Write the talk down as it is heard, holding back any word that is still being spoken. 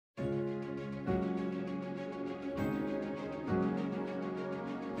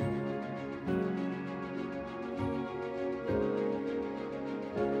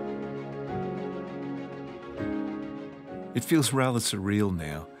It feels rather surreal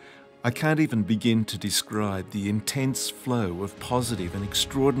now. I can't even begin to describe the intense flow of positive and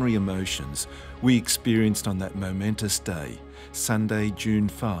extraordinary emotions we experienced on that momentous day, Sunday, June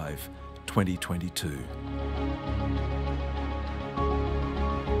 5, 2022.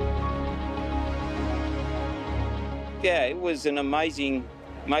 Yeah, it was an amazing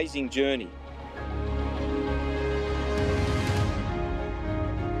journey.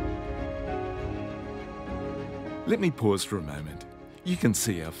 Let me pause for a moment. You can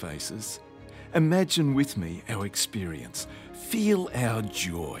see our faces. Imagine with me our experience. Feel our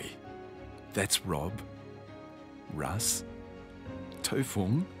joy. That's Rob, Russ,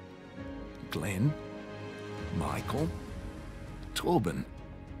 Tofung, Glenn, Michael, Torben,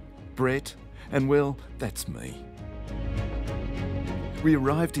 Brett, and well, that's me. We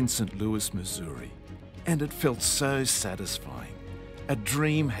arrived in St. Louis, Missouri, and it felt so satisfying. A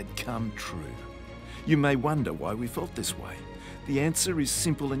dream had come true. You may wonder why we felt this way. The answer is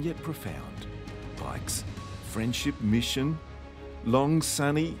simple and yet profound. Bikes, friendship, mission, long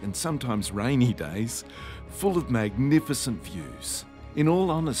sunny and sometimes rainy days, full of magnificent views. In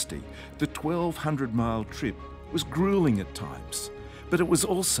all honesty, the 1,200-mile trip was grueling at times, but it was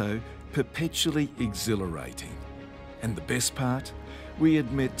also perpetually exhilarating. And the best part? We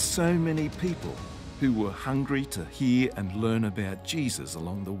had met so many people who were hungry to hear and learn about Jesus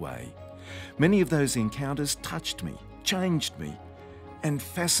along the way. Many of those encounters touched me, changed me, and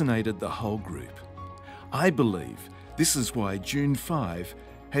fascinated the whole group. I believe this is why June 5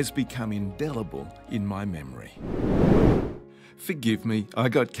 has become indelible in my memory. Forgive me, I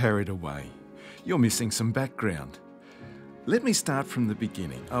got carried away. You're missing some background. Let me start from the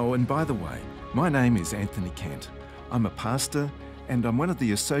beginning. Oh, and by the way, my name is Anthony Kent. I'm a pastor and I'm one of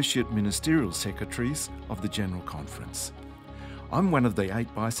the Associate Ministerial Secretaries of the General Conference. I'm one of the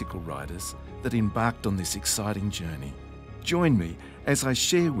 8 bicycle riders that embarked on this exciting journey. Join me as I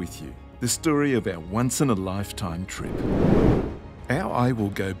share with you the story of our once-in-a-lifetime trip. Our I Will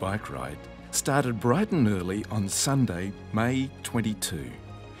Go bike ride started bright and early on Sunday, May 22.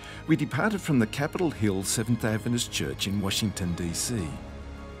 We departed from the Capitol Hill Seventh Adventist Church in Washington, D.C.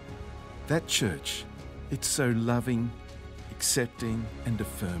 That church, it's so loving, accepting and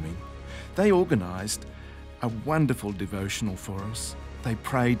affirming. They organised a wonderful devotional for us. They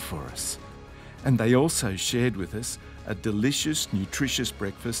prayed for us. And they also shared with us a delicious, nutritious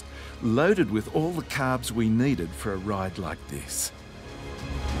breakfast loaded with all the carbs we needed for a ride like this.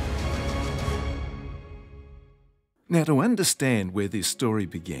 Now, to understand where this story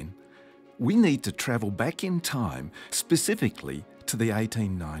began, we need to travel back in time, specifically to the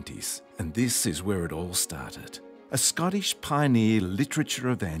 1890s. And this is where it all started. A Scottish pioneer literature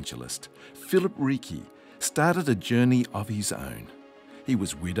evangelist, Philip Reiki, started a journey of his own. He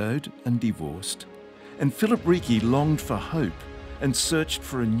was widowed and divorced, and Philip Reiki longed for hope and searched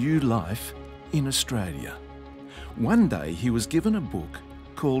for a new life in Australia. One day he was given a book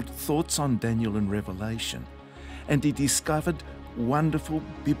called Thoughts on Daniel and Revelation, and he discovered wonderful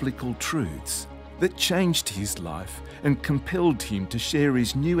biblical truths that changed his life and compelled him to share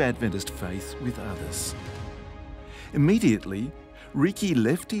his new Adventist faith with others. Immediately, Reiki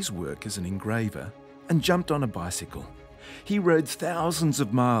left his work as an engraver and jumped on a bicycle. He rode thousands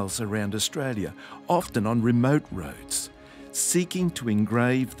of miles around Australia, often on remote roads, seeking to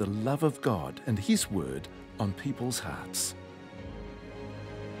engrave the love of God and His Word on people's hearts.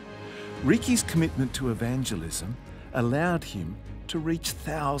 Reiki's commitment to evangelism allowed him to reach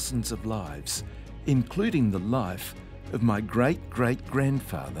thousands of lives, including the life of my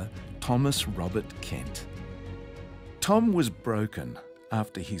great-great-grandfather, Thomas Robert Kent. Tom was broken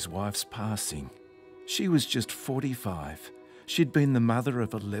after his wife's passing. She was just 45. She'd been the mother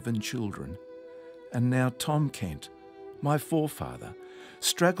of 11 children. And now Tom Kent, my forefather,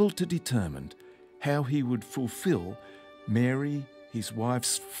 struggled to determine how he would fulfill Mary, his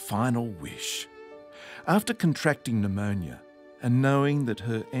wife's final wish. After contracting pneumonia and knowing that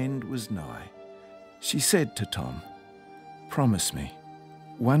her end was nigh, she said to Tom, "Promise me,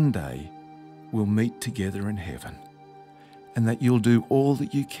 one day we'll meet together in heaven, and that you'll do all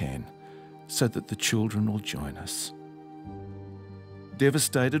that you can so that the children will join us."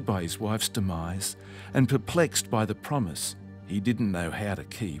 Devastated by his wife's demise and perplexed by the promise he didn't know how to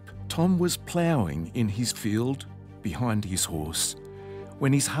keep, Tom was ploughing in his field behind his horse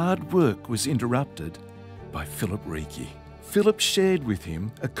when his hard work was interrupted by Philip Reiki. Philip shared with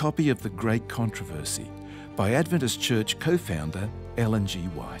him a copy of The Great Controversy by Adventist Church co-founder Ellen G.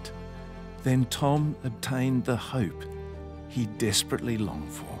 White. Then Tom obtained the hope he desperately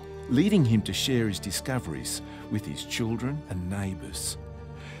longed for, leading him to share his discoveries with his children and neighbours.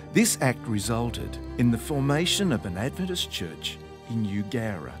 This act resulted in the formation of an Adventist church in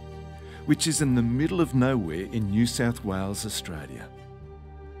Eugowra, which is in the middle of nowhere in New South Wales, Australia.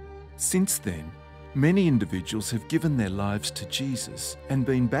 Since then, many individuals have given their lives to Jesus and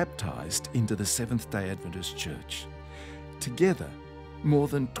been baptised into the Seventh-day Adventist Church. Together, more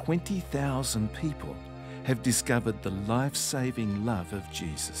than 20,000 people have discovered the life-saving love of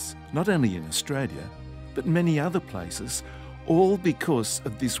Jesus, not only in Australia, but many other places, all because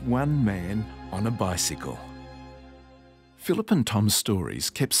of this one man on a bicycle. Philip and Tom's stories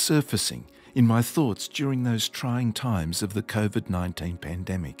kept surfacing in my thoughts during those trying times of the COVID-19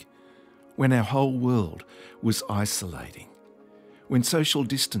 pandemic, when our whole world was isolating, when social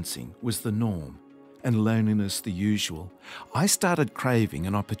distancing was the norm and loneliness the usual. I started craving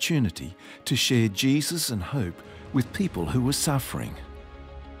an opportunity to share Jesus and hope with people who were suffering.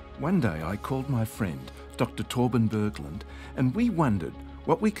 One day I called my friend, Dr. Torben Berglund, and we wondered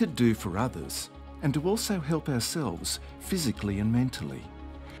what we could do for others and to also help ourselves physically and mentally.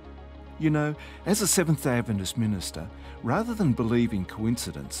 You know, as a Seventh-day Adventist minister, rather than believe in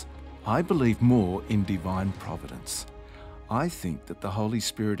coincidence, I believe more in divine providence. I think that the Holy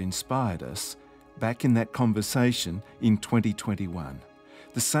Spirit inspired us back in that conversation in 2021.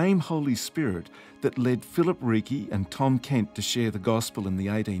 The same Holy Spirit that led Philip Reiki and Tom Kent to share the gospel in the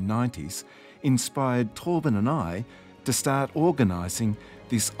 1890s inspired Torben and I to start organising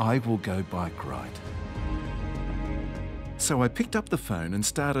this I Will Go bike ride. So I picked up the phone and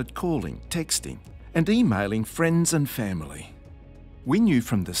started calling, texting and emailing friends and family. We knew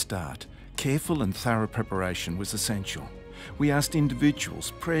from the start careful and thorough preparation was essential. We asked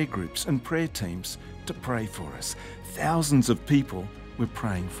individuals, prayer groups and prayer teams to pray for us. Thousands of people were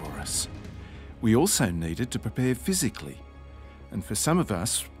praying for us. We also needed to prepare physically, and for some of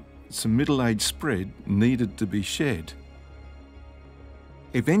us, some middle-aged spread needed to be shed.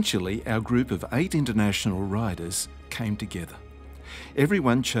 Eventually, our group of 8 international riders came together.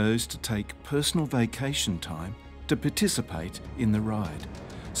 Everyone chose to take personal vacation time to participate in the ride.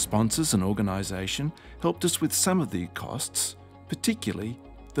 Sponsors and organisation helped us with some of the costs, particularly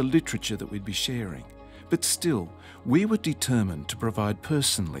the literature that we'd be sharing. But still, we were determined to provide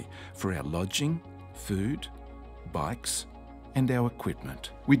personally for our lodging, food, bikes, and our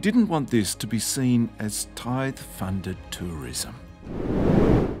equipment. We didn't want this to be seen as tithe-funded tourism.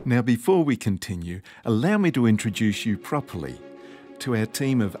 Now, before we continue, allow me to introduce you properly to our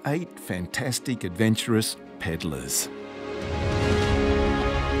team of 8 fantastic, adventurous peddlers.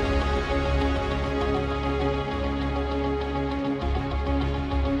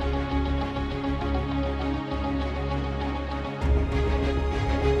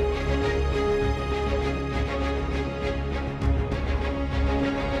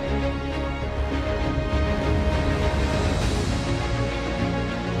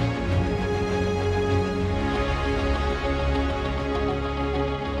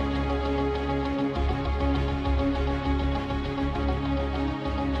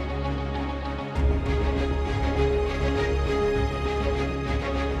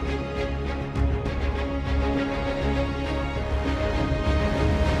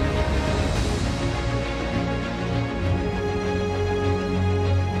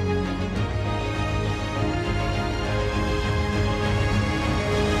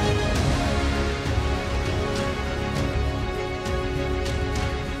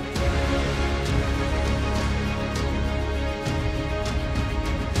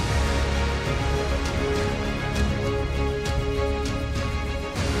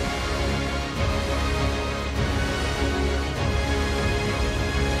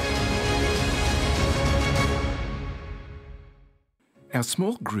 Our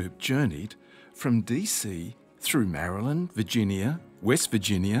small group journeyed from DC through Maryland, Virginia, West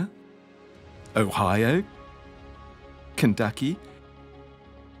Virginia, Ohio, Kentucky,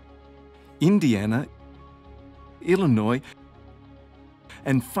 Indiana, Illinois,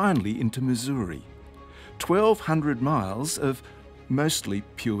 and finally into Missouri. 1,200 miles of mostly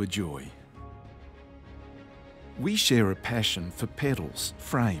pure joy. We share a passion for pedals,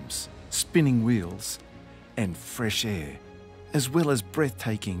 frames, spinning wheels, and fresh air, as well as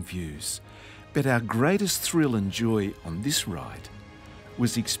breathtaking views. But our greatest thrill and joy on this ride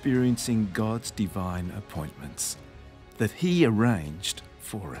was experiencing God's divine appointments that He arranged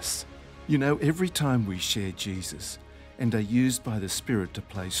for us. You know, every time we share Jesus and are used by the Spirit to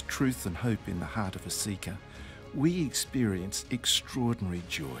place truth and hope in the heart of a seeker, we experience extraordinary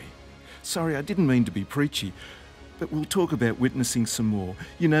joy. Sorry, I didn't mean to be preachy, but we'll talk about witnessing some more.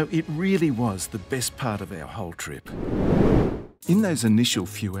 You know, it really was the best part of our whole trip. In those initial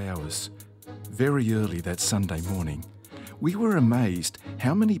few hours, very early that Sunday morning, We were amazed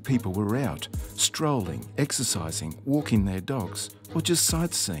how many people were out, strolling, exercising, walking their dogs, or just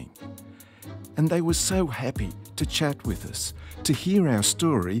sightseeing. And they were so happy to chat with us, to hear our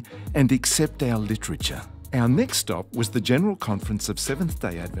story and accept our literature. Our next stop was the General Conference of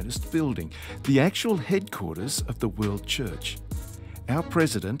Seventh-day Adventist Building, the actual headquarters of the World Church. Our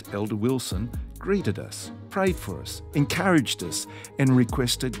president, Elder Wilson, greeted us, prayed for us, encouraged us, and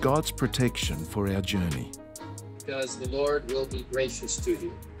requested God's protection for our journey. Because the Lord will be gracious to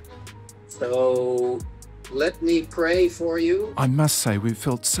you. So let me pray for you. I must say, we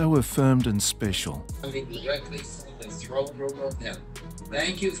felt so affirmed and special. Coming directly from the throne room of heaven.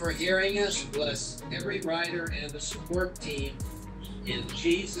 Thank you for hearing us. Bless every rider and the support team. In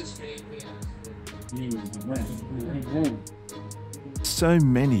Jesus' name we ask. Amen. So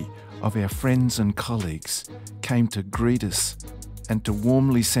many of our friends and colleagues came to greet us and to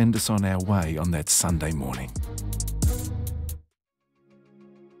warmly send us on our way on that Sunday morning.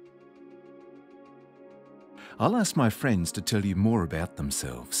 I'll ask my friends to tell you more about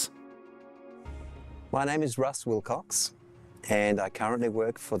themselves. My name is Russ Wilcox, and I currently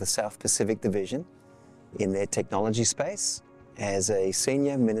work for the South Pacific Division in their technology space as a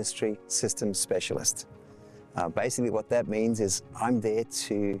Senior Ministry Systems Specialist. Basically what that means is I'm there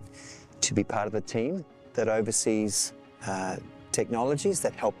to be part of the team that oversees technologies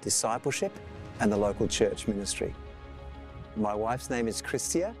that help discipleship and the local church ministry. My wife's name is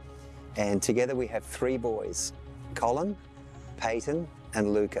Christia, and together we have 3 boys, Colin, Peyton,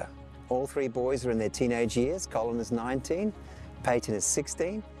 and Luca. All 3 boys are in their teenage years. Colin is 19, Peyton is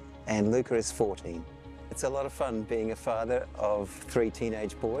 16, and Luca is 14. It's a lot of fun being a father of 3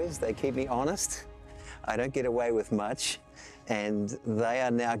 teenage boys. They keep me honest. I don't get away with much, and they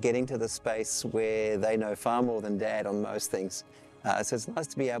are now getting to the space where they know far more than Dad on most things. So it's nice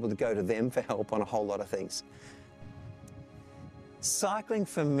to be able to go to them for help on a whole lot of things. Cycling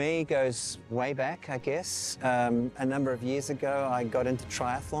for me goes way back, I guess. A number of years ago, I got into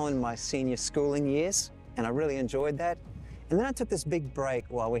triathlon in my senior schooling years, and I really enjoyed that. And then I took this big break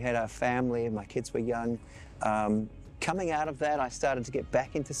while we had our family and my kids were young. Coming out of that, I started to get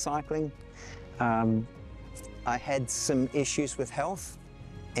back into cycling. I had some issues with health,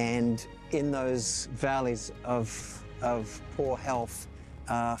 and in those valleys of poor health,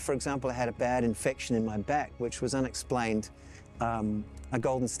 for example, I had a bad infection in my back, which was unexplained. A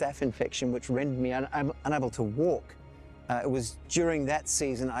golden staph infection, which rendered me unable to walk. It was during that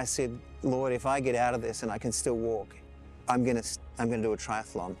season I said, Lord, if I get out of this and I can still walk, I'm gonna do a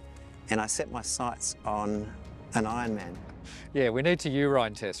triathlon. And I set my sights on an Ironman. Yeah, we need to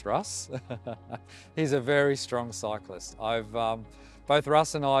urine test Russ. He's a very strong cyclist. Both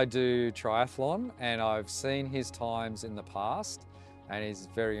Russ and I do triathlon, and I've seen his times in the past, and he's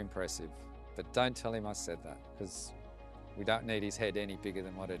very impressive. But don't tell him I said that, because we don't need his head any bigger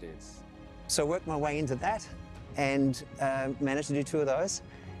than what it is. So I worked my way into that and managed to do 2 of those.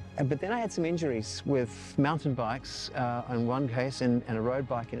 But then I had some injuries with mountain bikes in one case and a road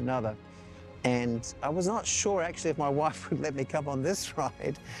bike in another. And I was not sure actually if my wife would let me come on this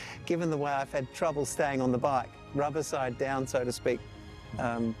ride, given the way I've had trouble staying on the bike, rubber side down, so to speak.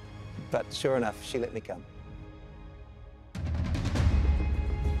 But sure enough, she let me come.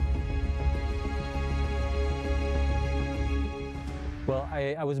 Well,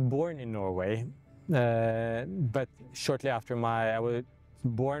 I was born in Norway, but shortly after I was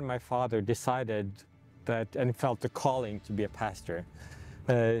born, my father decided that and felt the calling to be a pastor.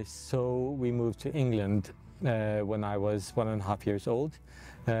 So we moved to England when I was 1.5 years old,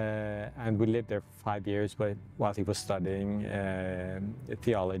 and we lived there for 5 years while he was studying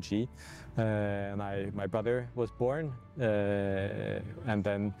theology. And my brother was born, and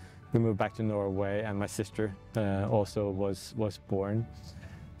then we moved back to Norway, and my sister also was born.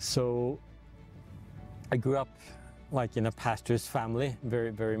 So I grew up like in a pastor's family,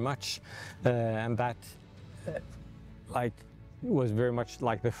 very much, and that was very much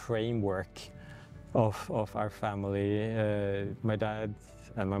like the framework of our family. My dad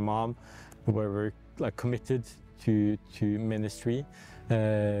and my mom were very committed to ministry.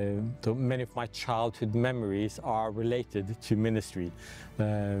 So many of my childhood memories are related to ministry.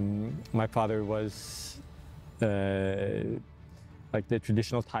 My father was like the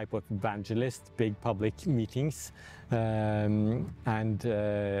traditional type of evangelist, big public meetings, and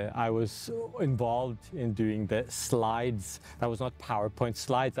I was involved in doing the slides. That was not PowerPoint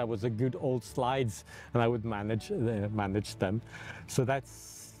slides, that was the good old slides, and I would manage them. So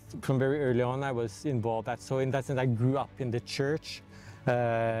that's, from very early on I was involved. So in that sense I grew up in the church.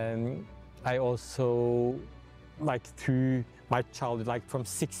 I also like through my childhood, like from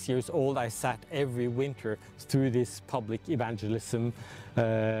 6 years old, I sat every winter through this public evangelism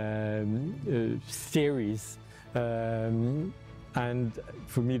series. And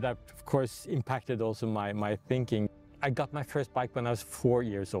for me, that of course impacted also my thinking. I got my first bike when I was 4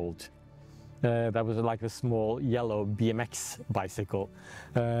 years old. That was like a small yellow BMX bicycle.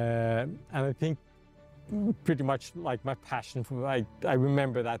 And I think pretty much like my passion for, I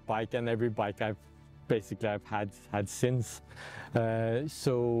remember that bike and every bike I've had since.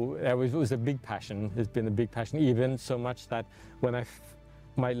 So it was a big passion. It's been a big passion, even so much that when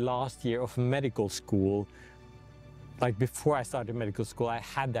my last year of medical school, like before I started medical school, I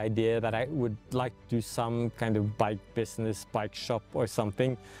had the idea that I would like to do some kind of bike business, bike shop or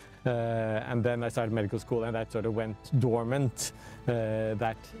something. And then I started medical school and that sort of went dormant,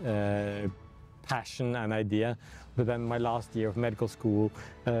 that passion and idea. But then my last year of medical school,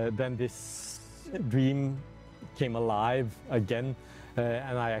 then this dream came alive again,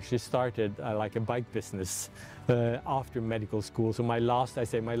 and I actually started like a bike business after medical school. So my last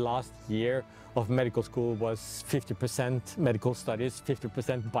year of medical school was 50% medical studies,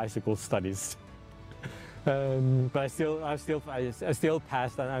 50% bicycle studies. But I still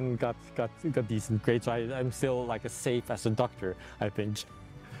passed and got decent grades. So I'm still like as safe as a doctor, I think.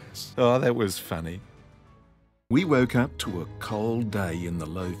 Oh, that was funny. We woke up to a cold day in the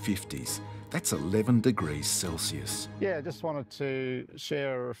low 50s. That's 11 degrees Celsius. Yeah, I just wanted to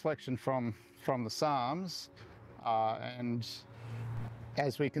share a reflection from the Psalms. And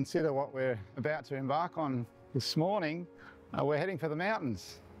as we consider what we're about to embark on this morning, we're heading for the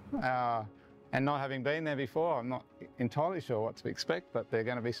mountains. And not having been there before, I'm not entirely sure what to expect, but they're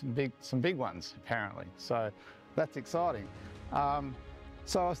going to be some big ones, apparently. So that's exciting.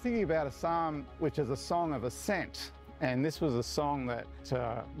 So I was thinking about a psalm which is a song of ascent. And this was a song that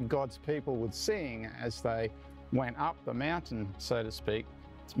God's people would sing as they went up the mountain, so to speak,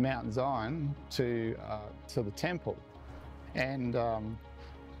 it's Mount Zion, to the temple. And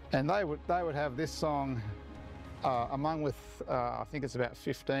they would have this song among with, I think it's about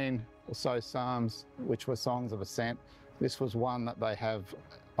 15 or so psalms, which were songs of ascent. This was one that they have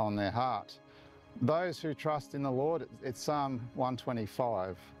on their heart. Those who trust in the Lord, it's Psalm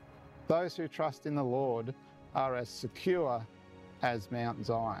 125. Those who trust in the Lord are as secure as Mount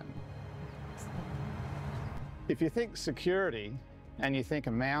Zion. If you think security and you think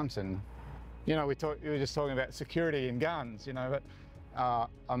a mountain, you know, we were just talking about security in guns, you know, but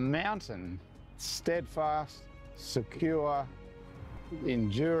a mountain, steadfast, secure,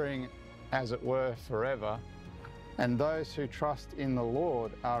 enduring, as it were, forever. And those who trust in the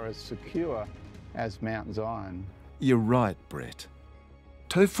Lord are as secure as Mount Zion. You're right, Brett.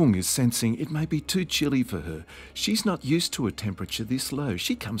 Tofung is sensing it may be too chilly for her. She's not used to a temperature this low.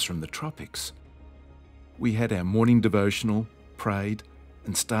 She comes from the tropics. We had our morning devotional, prayed,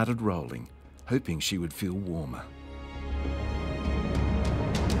 and started rolling, hoping she would feel warmer.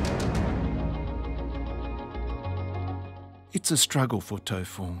 It's a struggle for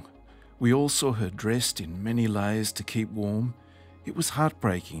Tofung. We all saw her dressed in many layers to keep warm. It was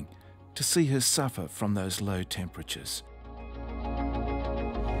heartbreaking to see her suffer from those low temperatures.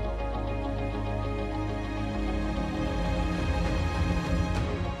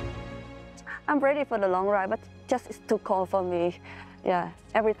 I'm ready for the long ride, but just it's too cold for me. Yeah,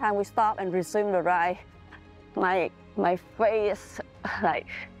 every time we stop and resume the ride, my face like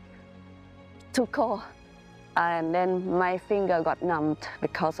too cold, and then my finger got numbed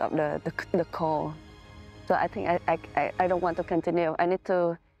because of the cold. So I think I don't want to continue. I need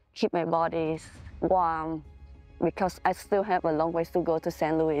to keep my body warm because I still have a long ways to go to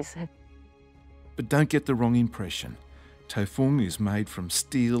St. Louis. But don't get the wrong impression. Tofung is made from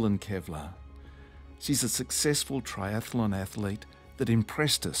steel and Kevlar. She's a successful triathlon athlete that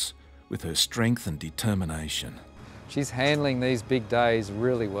impressed us with her strength and determination. She's handling these big days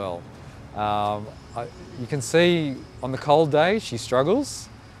really well. You can see on the cold days she struggles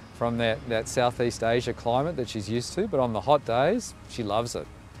from that Southeast Asia climate that she's used to, but on the hot days she loves it.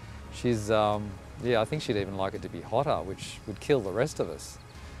 She's, yeah, I think she'd even like it to be hotter, which would kill the rest of us.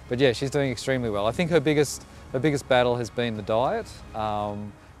 But yeah, she's doing extremely well. I think her biggest battle has been the diet.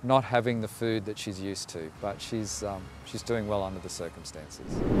 Not having the food that she's used to, but she's doing well under the circumstances.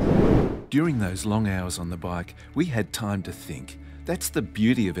 During those long hours on the bike, we had time to think. That's the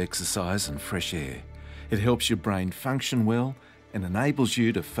beauty of exercise and fresh air. It helps your brain function well and enables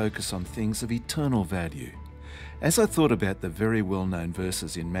you to focus on things of eternal value. As I thought about the very well-known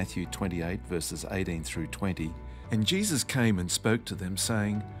verses in Matthew 28, verses 18 through 20, and Jesus came and spoke to them,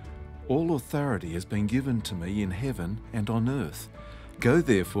 saying, "All authority has been given to me in heaven and on earth. Go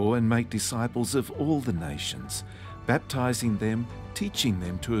therefore and make disciples of all the nations, baptizing them, teaching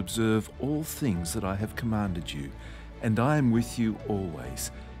them to observe all things that I have commanded you, and I am with you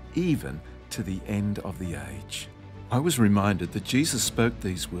always, even to the end of the age. I was reminded that Jesus spoke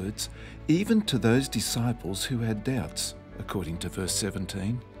these words even to those disciples who had doubts, according to verse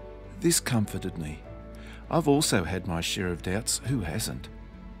 17. This comforted me. I've also had my share of doubts. Who hasn't?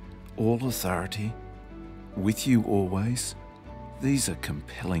 All authority, with you always. These are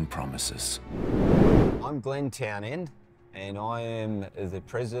compelling promises. I'm Glenn Townend, and I am the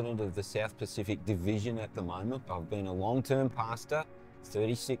president of the South Pacific Division at the moment. I've been a long-term pastor,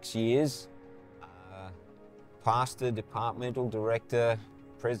 36 years, pastor, departmental director,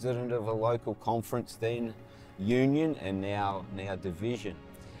 president of a local conference, then union, and now division.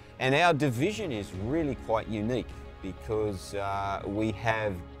 And our division is really quite unique because we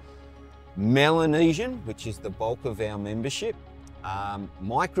have Melanesian, which is the bulk of our membership,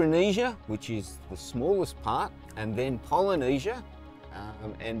 Micronesia, which is the smallest part, and then Polynesia,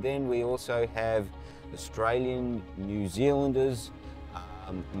 and then we also have Australian, New Zealanders,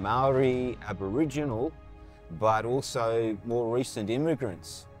 Maori, Aboriginal, but also more recent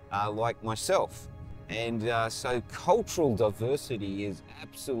immigrants like myself. And so cultural diversity is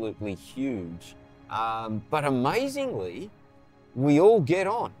absolutely huge, but amazingly, we all get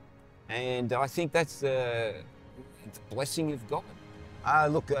on. And I think that's the blessing of God.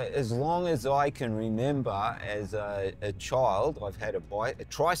 Look, as long as I can remember as a child, I've had a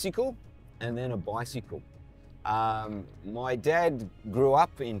tricycle and then a bicycle. My dad grew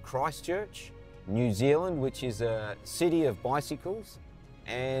up in Christchurch, New Zealand, which is a city of bicycles.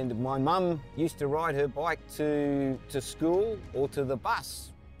 And my mum used to ride her bike to school or to the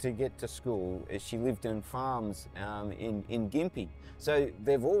bus to get to school, as she lived in farms in Gympie. So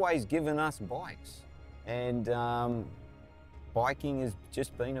they've always given us bikes. And biking has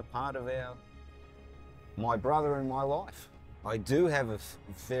just been a part of my brother and my life. I do have a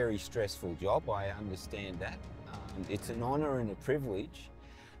very stressful job, I understand that. It's an honour and a privilege.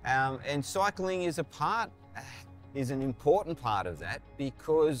 And cycling is an important part of that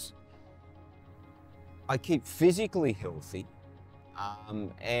because I keep physically healthy,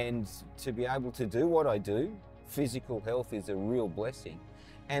 and to be able to do what I do, physical health is a real blessing.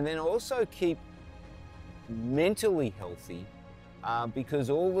 And then also keep mentally healthy because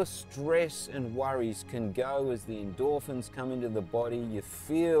all the stress and worries can go as the endorphins come into the body. You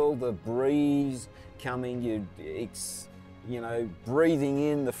feel the breeze coming, you know, breathing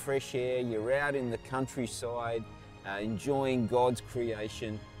in the fresh air, you're out in the countryside, enjoying God's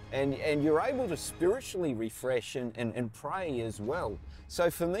creation, and you're able to spiritually refresh and pray as well. So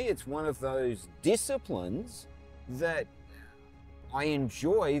for me, it's one of those disciplines that I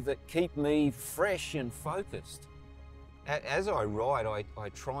enjoy that keep me fresh and focused. As I ride, I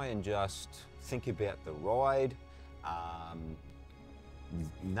try and just think about the ride,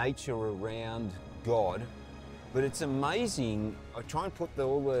 nature around, God. But it's amazing, I try and put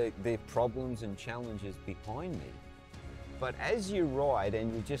all their problems and challenges behind me. But as you ride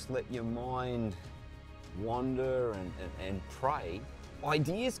and you just let your mind wander and pray,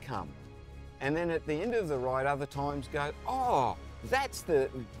 ideas come. And then at the end of the ride, other times go, oh, that's the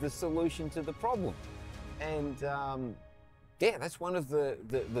solution to the problem. And yeah, that's one of the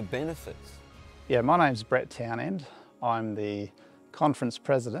benefits. Yeah, my name's Brett Townend. I'm the conference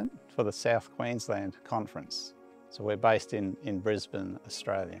president for the South Queensland Conference. So we're based in Brisbane,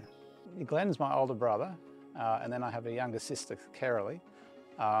 Australia. Glenn's my older brother, and then I have a younger sister, Carolee.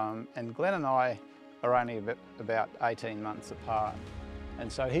 And Glenn and I are only about 18 months apart.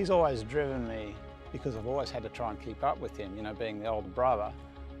 And so he's always driven me, because I've always had to try and keep up with him, you know, being the older brother.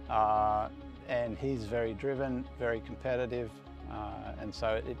 And he's very driven, very competitive, and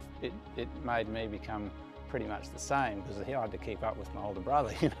so it made me become pretty much the same, because I had to keep up with my older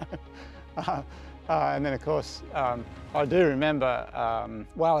brother, you know. And then of course, I do remember,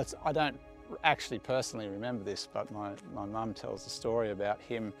 well, I don't actually personally remember this, but my mum tells the story about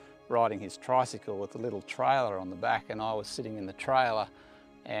him riding his tricycle with a little trailer on the back, and I was sitting in the trailer,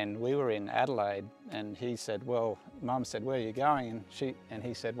 and we were in Adelaide, and he said, well, Mum said, where are you going? And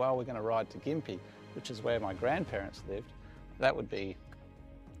he said, well, we're going to ride to Gympie, which is where my grandparents lived. That would be,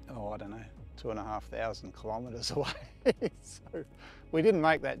 oh, I don't know, 2,500 kilometres away. So we didn't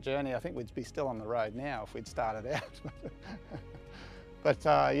make that journey. I think we'd be still on the road now if we'd started out. But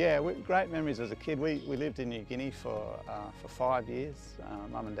yeah, great memories as a kid. We lived in New Guinea for 5 years.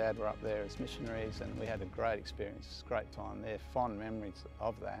 Mum and Dad were up there as missionaries, and we had a great experience, great time there, fond memories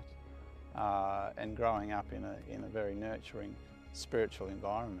of that. And growing up in a very nurturing spiritual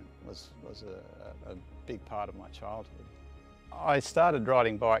environment was a big part of my childhood. I started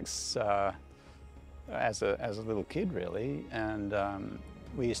riding bikes as a little kid, really, and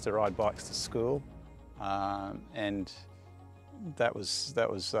we used to ride bikes to school, and that was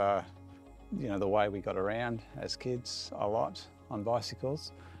you know, the way we got around as kids a lot on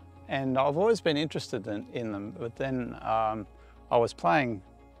bicycles. And I've always been interested in them, but then I was playing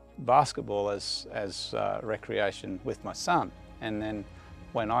basketball as recreation with my son, and then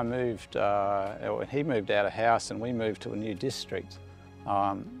when I moved, when he moved out of house and we moved to a new district,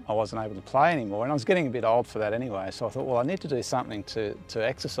 I wasn't able to play anymore, and I was getting a bit old for that anyway, so I thought, well, I need to do something to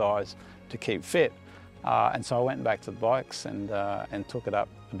exercise to keep fit. And so I went back to the bikes and took it up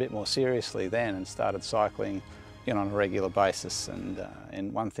a bit more seriously then, and started cycling, you know, on a regular basis,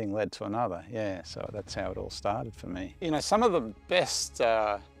 and one thing led to another. Yeah, so that's how it all started for me. You know, some of the best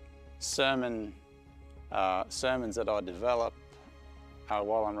sermons that I develop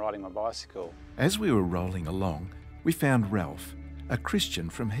while I'm riding my bicycle. As we were rolling along, we found Ralph, a Christian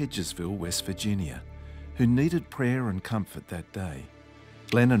from Hedgesville, West Virginia, who needed prayer and comfort that day.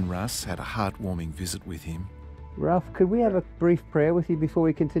 Glenn and Russ had a heartwarming visit with him. Ralph, could we have a brief prayer with you before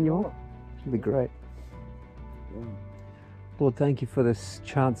we continue on? It'd be great. Lord, thank you for this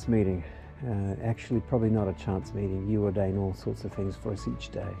chance meeting. Actually, probably not a chance meeting. You ordain all sorts of things for us each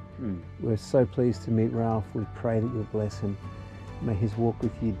day. We're so pleased to meet Ralph. We pray that you'll bless him. May his walk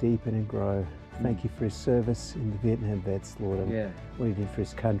with you deepen and grow. Thank you for his service in the Vietnam vets, Lord, and what he did for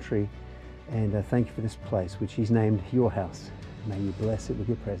his country. And thank you for this place, which he's named your house. May you bless it with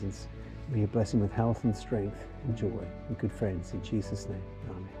your presence. May you bless him with health and strength and joy and good friends. In Jesus' name,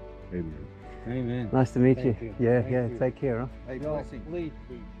 amen. Amen. Amen. Nice to meet you. Thank Yeah, Thank you. take care, huh? Hey, blessing.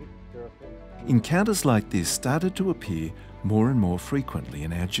 Encounters like this started to appear more and more frequently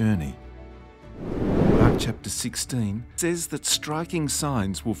in our journey. Mark chapter 16 says that striking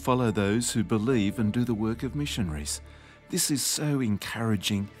signs will follow those who believe and do the work of missionaries. This is so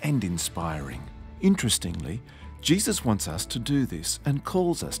encouraging and inspiring. Interestingly, Jesus wants us to do this and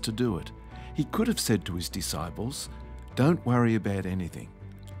calls us to do it. He could have said to his disciples, "Don't worry about anything.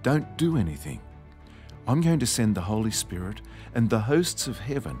 Don't do anything. I'm going to send the Holy Spirit, and the hosts of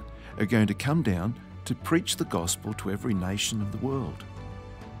heaven are going to come down to preach the gospel to every nation of the world."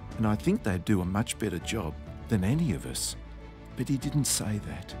 And I think they'd do a much better job than any of us. But he didn't say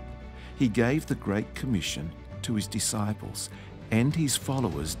that. He gave the Great Commission to his disciples and his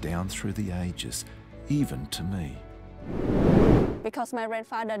followers down through the ages, even to me. Because my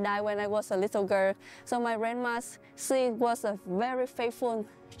grandfather died when I was a little girl, so my grandma, she was a very faithful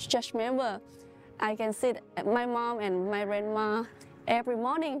church member. I can see my mom and my grandma, every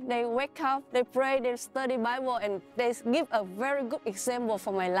morning they wake up, they pray, they study Bible, and they give a very good example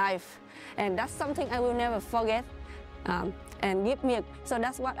for my life. And that's something I will never forget. And give me, so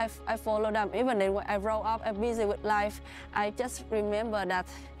that's what I follow them. Even when I grow up, I'm busy with life, I just remember that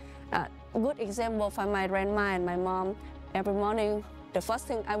good example for my grandma and my mom. Every morning, the first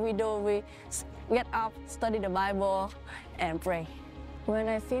thing we do, we get up, study the Bible, and pray. When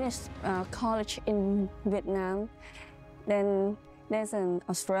I finished college in Vietnam, then there's an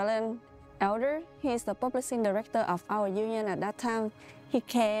Australian elder. He's the publishing director of our union at that time. He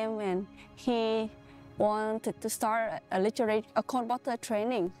came and he wanted to start a computer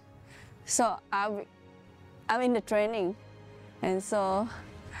training. So I'm in the training. And so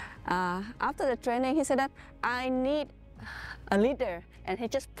after the training, he said that I need a leader. And he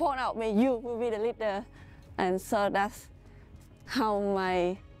just pointed out me, you will be the leader. And so that's how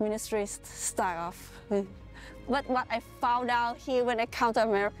my ministry started off. But what I found out here when I come to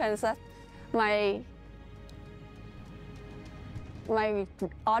America is that my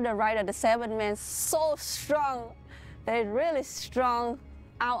other rider, the 7 men, so strong. They're really strong,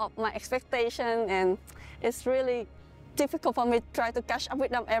 out of my expectation, and it's really difficult for me to try to catch up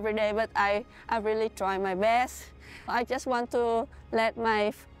with them every day, but I really try my best. I just want to let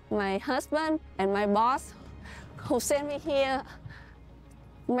my husband and my boss who sent me here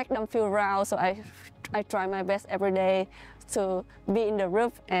make them feel proud, so I try my best every day to be in the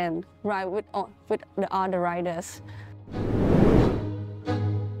group and ride with the other riders.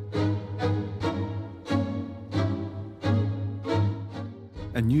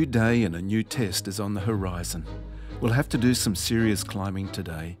 A new day and a new test is on the horizon. We'll have to do some serious climbing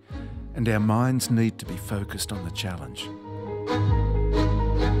today, and our minds need to be focused on the challenge.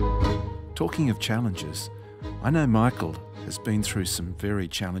 Talking of challenges, I know Michael has been through some very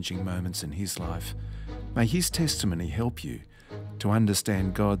challenging moments in his life. May his testimony help you to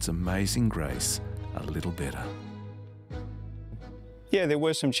understand God's amazing grace a little better. Yeah, there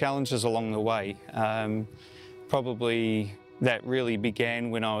were some challenges along the way. Probably that really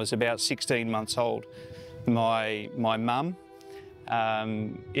began when I was about 16 months old. My mum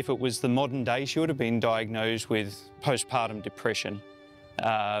If it was the modern day, she would have been diagnosed with postpartum depression.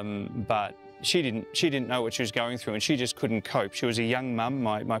 But she didn't know what she was going through, and she just couldn't cope. She was a young mum.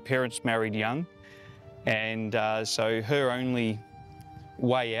 My parents married young, and so her only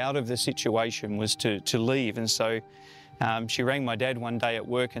way out of the situation was to leave. And so she rang my dad one day at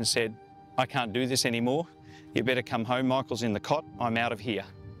work and said, "I can't do this anymore. You better come home. Michael's in the cot. I'm out of here."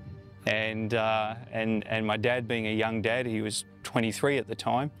 And my dad, being a young dad, he was 23 at the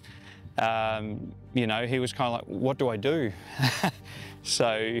time, you know, he was kind of like, "What do I do?"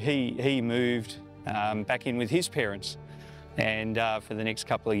 So he moved back in with his parents, and for the next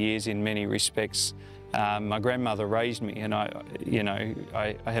couple of years, in many respects, my grandmother raised me, and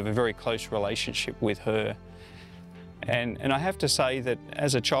I have a very close relationship with her. And I have to say that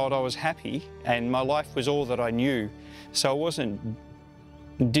as a child I was happy, and my life was all that I knew, so I wasn't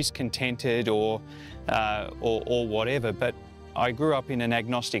discontented or whatever. But I grew up in an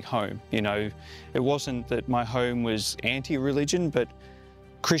agnostic home. You know, it wasn't that my home was anti-religion, but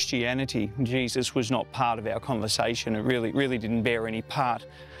Christianity, Jesus, was not part of our conversation. It really didn't bear any part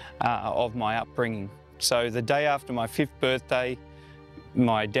of my upbringing. So the day after my 5th birthday,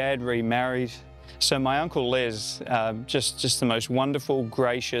 my dad remarried. So my Uncle Les, just the most wonderful,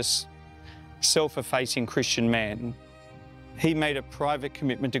 gracious, self-effacing Christian man. He made a private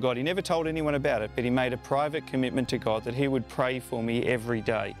commitment to God. He never told anyone about it, but he made a private commitment to God that he would pray for me every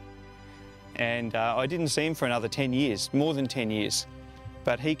day. And I didn't see him for another 10 years, more than 10 years,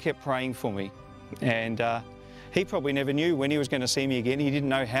 but he kept praying for me. And he probably never knew when he was going to see me again. He didn't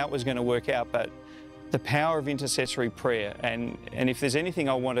know how it was going to work out, but the power of intercessory prayer, and if there's anything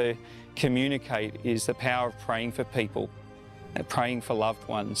I want to communicate, is the power of praying for people, praying for loved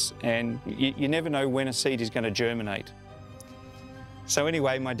ones. And you never know when a seed is going to germinate. So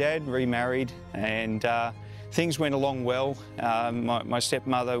anyway, my dad remarried, and things went along well. My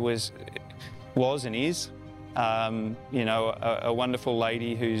stepmother was and is, you know, a wonderful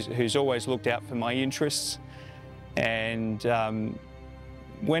lady who's always looked out for my interests. And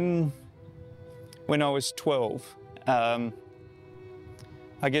when I was 12, I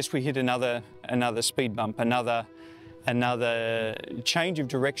guess we hit another speed bump, another change of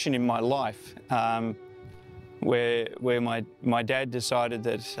direction in my life, where my dad decided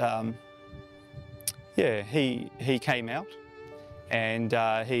that yeah, he came out, and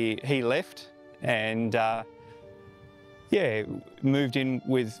he left, and yeah, moved in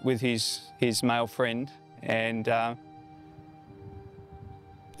with his male friend, and yeah,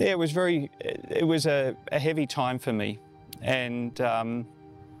 it was a heavy time for me, and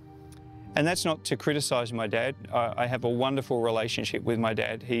that's not to criticise my dad. I have a wonderful relationship with my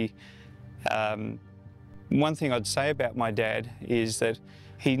dad. One thing I'd say about my dad is that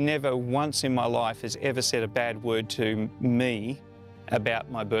he never once in my life has ever said a bad word to me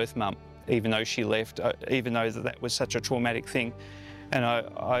about my birth mum, even though she left, even though that was such a traumatic thing. And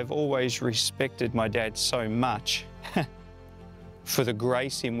I've always respected my dad so much for the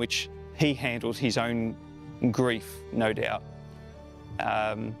grace in which he handled his own grief, no doubt.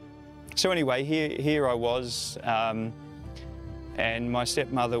 So anyway, here I was, and my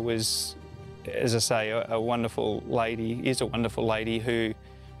stepmother was, as I say, a wonderful lady, is a wonderful lady who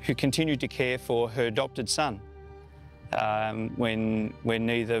continued to care for her adopted son. When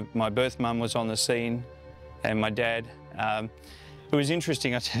neither my birth mum was on the scene and my dad. It was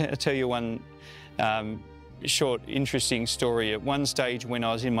interesting. I'll tell you one short, interesting story. At one stage when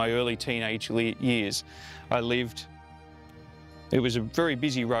I was in my early teenage years, it was a very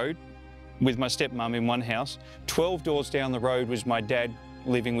busy road with my stepmum in one house. 12 doors down the road was my dad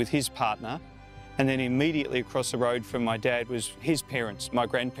living with his partner, and then immediately across the road from my dad was his parents. My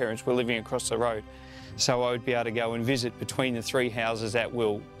grandparents were living across the road. So I would be able to go and visit between the 3 houses at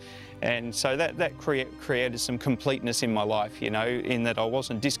will. And so that created some completeness in my life, you know, in that I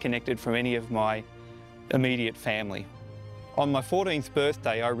wasn't disconnected from any of my immediate family. On my 14th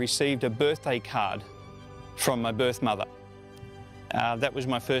birthday, I received a birthday card from my birth mother. That was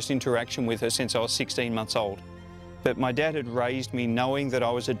my first interaction with her since I was 16 months old. But my dad had raised me knowing that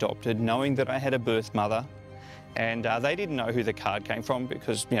I was adopted, knowing that I had a birth mother, and they didn't know who the card came from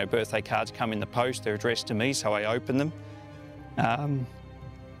because, you know, birthday cards come in the post, they're addressed to me, so I opened them.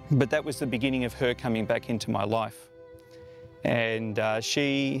 But that was the beginning of her coming back into my life. And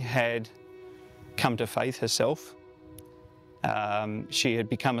she had come to faith herself. She had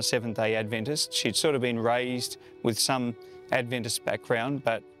become a Seventh-day Adventist. She'd sort of been raised with some Adventist background,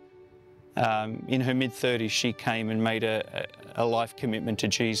 but in her mid-30s she came and made a life commitment to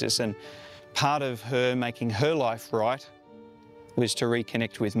Jesus, and part of her making her life right was to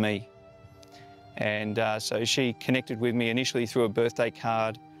reconnect with me. And so she connected with me initially through a birthday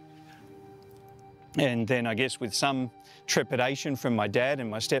card. And then I guess with some trepidation from my dad and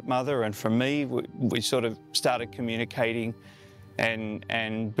my stepmother and from me, we sort of started communicating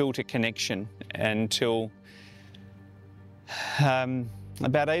and built a connection until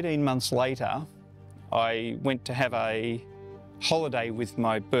about 18 months later, I went to have a holiday with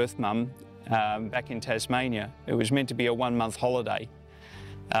my birth mum back in Tasmania. It was meant to be a 1-month holiday,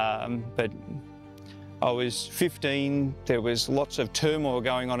 but I was 15, there was lots of turmoil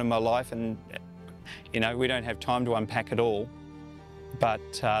going on in my life, and you know, we don't have time to unpack it all. But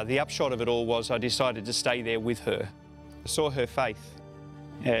the upshot of it all was I decided to stay there with her. I saw her faith,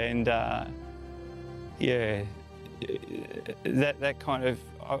 and yeah, that kind of,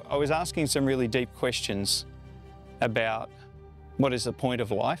 I was asking some really deep questions about what is the point of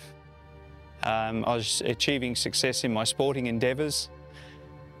life. I was achieving success in my sporting endeavours,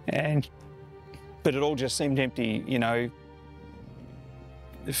 but it all just seemed empty, you know.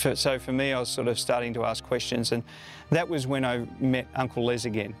 So for me, I was sort of starting to ask questions, and that was when I met Uncle Les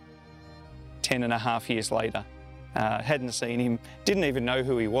again, 10.5 years later. Hadn't seen him, didn't even know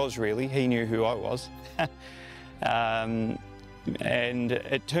who he was really, he knew who I was. And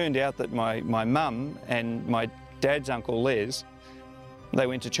it turned out that my mum and my dad's Uncle Les, they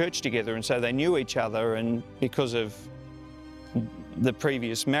went to church together, and so they knew each other, and because of the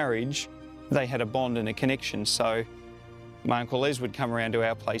previous marriage, they had a bond and a connection. So my Uncle Les would come around to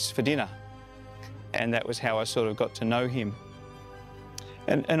our place for dinner, and that was how I sort of got to know him.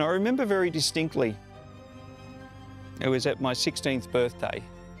 And I remember very distinctly, it was at my 16th birthday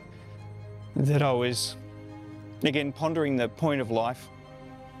that I was, again, pondering the point of life.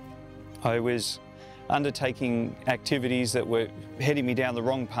 I was undertaking activities that were heading me down the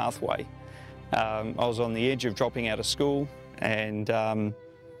wrong pathway. I was on the edge of dropping out of school, and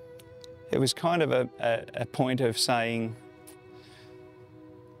it was kind of a point of saying,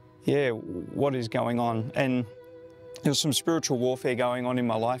 yeah, what is going on? And there was some spiritual warfare going on in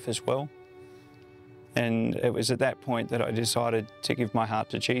my life as well. And it was at that point that I decided to give my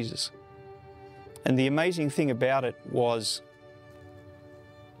heart to Jesus. And the amazing thing about it was,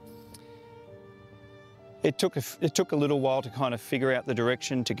 it took a little while to kind of figure out the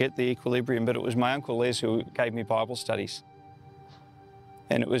direction, to get the equilibrium, but it was my Uncle Les who gave me Bible studies.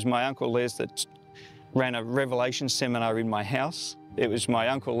 And it was my Uncle Les that ran a Revelation seminar in my house. It was my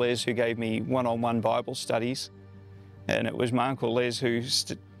Uncle Les who gave me one-on-one Bible studies. And it was my Uncle Les who,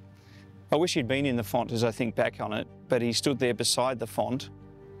 I wish he'd been in the font as I think back on it, but he stood there beside the font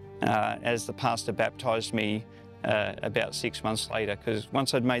as the pastor baptised me about 6 months later, because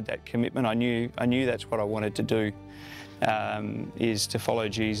once I'd made that commitment, I knew that's what I wanted to do, is to follow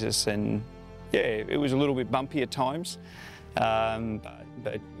Jesus. And yeah, it was a little bit bumpy at times,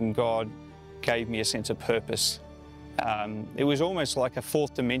 but God gave me a sense of purpose. It was almost like a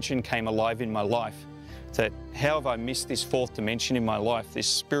fourth dimension came alive in my life, that how have I missed this fourth dimension in my life, this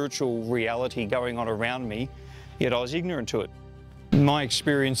spiritual reality going on around me, yet I was ignorant to it. My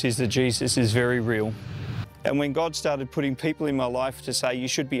experience is that Jesus is very real. And when God started putting people in my life to say, you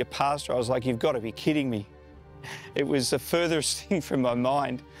should be a pastor, I was like, you've got to be kidding me. It was the furthest thing from my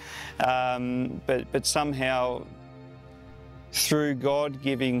mind. But somehow, through God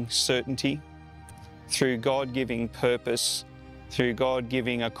giving certainty, through God giving purpose, through God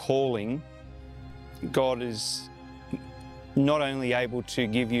giving a calling, God is not only able to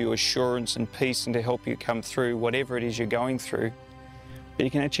give you assurance and peace and to help you come through whatever it is you're going through, but He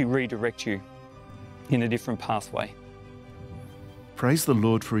can actually redirect you in a different pathway. Praise the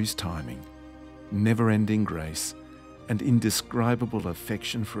Lord for His timing, never-ending grace, and indescribable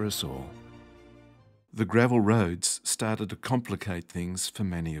affection for us all. The gravel roads started to complicate things for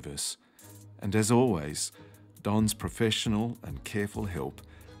many of us, and as always, Don's professional and careful help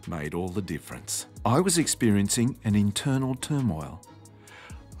made all the difference. I was experiencing an internal turmoil.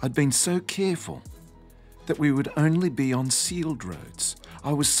 I'd been so careful that we would only be on sealed roads.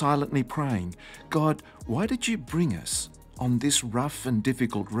 I was silently praying, God, why did you bring us on this rough and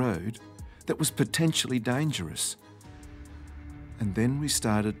difficult road that was potentially dangerous? And then we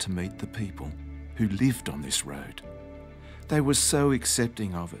started to meet the people who lived on this road. They were so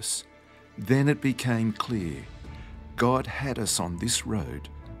accepting of us. Then it became clear God had us on this road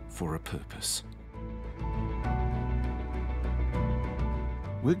for a purpose.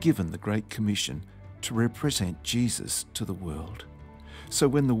 We're given the Great Commission to represent Jesus to the world. So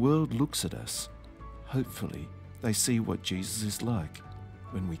when the world looks at us, hopefully they see what Jesus is like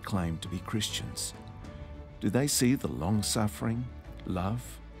when we claim to be Christians. Do they see the long-suffering,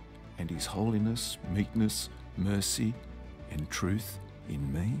 love, and His holiness, meekness, mercy, and truth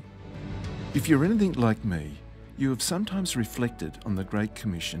in me? If you're anything like me, you have sometimes reflected on the Great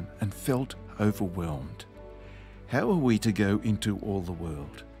Commission and felt overwhelmed. How are we to go into all the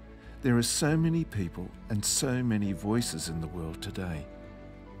world? There are so many people and so many voices in the world today.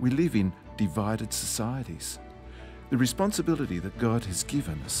 We live in divided societies. The responsibility that God has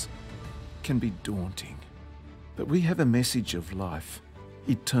given us can be daunting. But we have a message of life,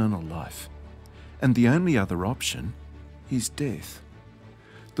 eternal life. And the only other option is death.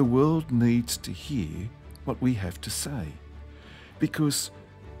 The world needs to hear what we have to say, because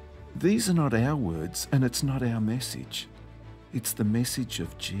these are not our words and it's not our message. It's the message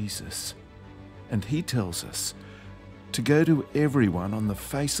of Jesus. And he tells us to go to everyone on the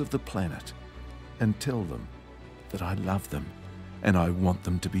face of the planet and tell them that I love them and I want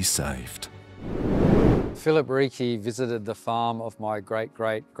them to be saved. Philip Reiki visited the farm of my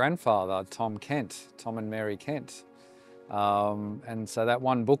great-great-grandfather, Tom and Mary Kent. And so that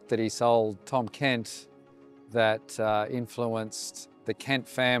one book that he sold, Tom Kent, that influenced the Kent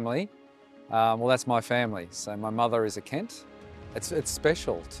family, well, that's my family. So my mother is a Kent. It's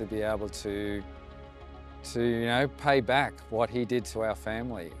special to be able to pay back what he did to our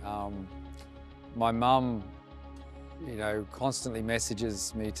family. My mum, constantly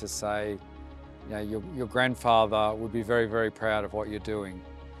messages me to say, your grandfather would be very, very proud of what you're doing.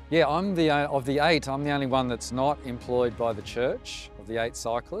 Yeah, of the 8, I'm the only one that's not employed by the church, of the 8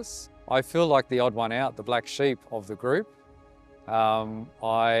 cyclists. I feel like the odd one out, the black sheep of the group.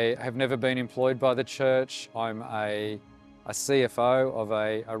 I have never been employed by the church. I'm a CFO of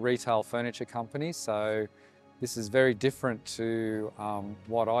a retail furniture company, so this is very different to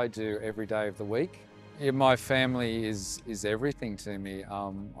what I do every day of the week. Yeah, my family is everything to me.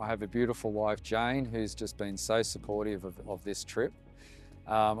 I have a beautiful wife, Jane, who's just been so supportive of this trip.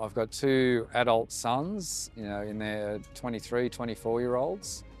 I've got 2 adult sons, in their 23,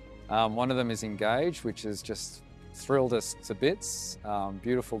 24-year-olds. One of them is engaged, which has just thrilled us to bits.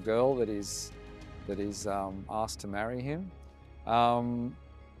 Beautiful girl that is asked to marry him. And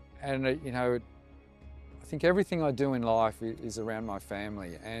I think everything I do in life is around my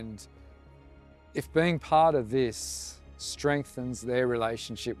family. And if being part of this strengthens their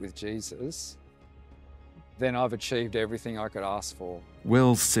relationship with Jesus, then I've achieved everything I could ask for.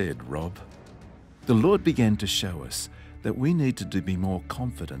 Well said, Rob. The Lord began to show us that we needed to be more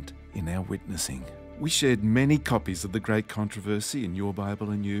confident in our witnessing. We shared many copies of The Great Controversy in Your Bible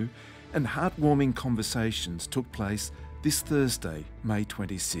and You, and heartwarming conversations took place this Thursday, May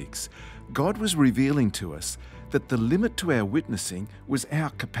 26. God was revealing to us that the limit to our witnessing was our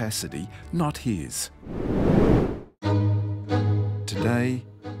capacity, not His. Today,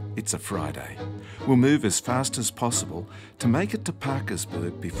 it's a Friday. We'll move as fast as possible to make it to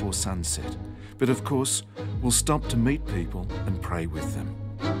Parkersburg before sunset. But of course, we'll stop to meet people and pray with them.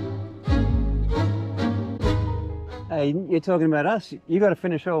 Hey, you're talking about us. You got to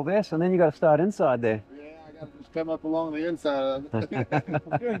finish all this and then you got to start inside there. Yeah, I got to come up along the inside. You're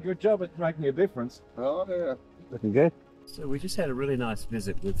doing a good job at making a difference. Oh, yeah. Looking good. So we just had a really nice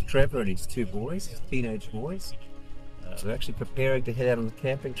visit with Trevor and his 2 boys, his teenage boys. We're actually preparing to head out on the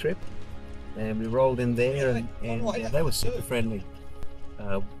camping trip, and we rolled in there, and they were super friendly.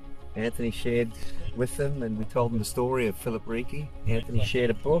 Anthony shared with them, and we told them the story of Philip Reiki. Anthony shared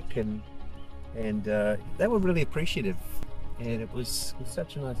a book, and they were really appreciative, and it was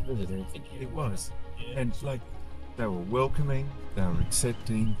such a nice visit. It was, and they were welcoming, they were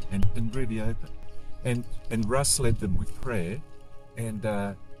accepting, and really open. And Russ led them with prayer, and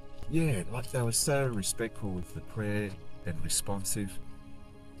they were so respectful with the prayer and responsive.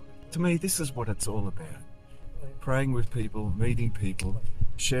 To me, this is what it's all about. Praying with people, meeting people,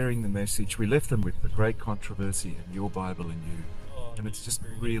 sharing the message. We left them with The Great Controversy and Your Bible and You, and it's just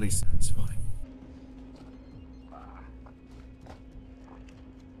really satisfying.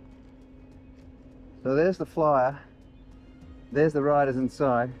 So there's the flyer. There's the riders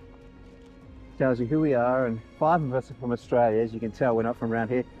inside. Tells you who we are, and 5 of us are from Australia. As you can tell, we're not from around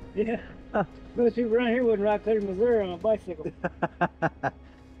here. Yeah. Most people around here wouldn't ride through Missouri on a bicycle.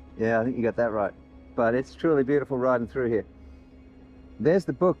 Yeah, I think you got that right. But it's truly beautiful riding through here. There's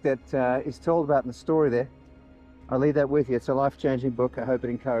the book that is told about in the story there. I'll leave that with you. It's a life-changing book. I hope it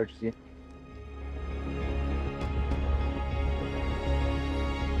encourages you.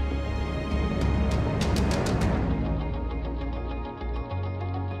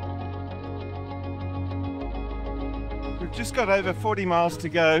 We've just got over 40 miles to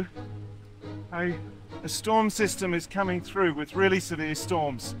go. A storm system is coming through with really severe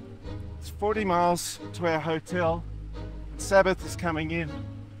storms. It's 40 miles to our hotel. Sabbath is coming in.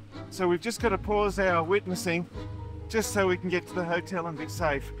 So we've just got to pause our witnessing just so we can get to the hotel and be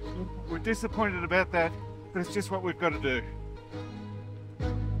safe. We're disappointed about that, but it's just what we've got to do.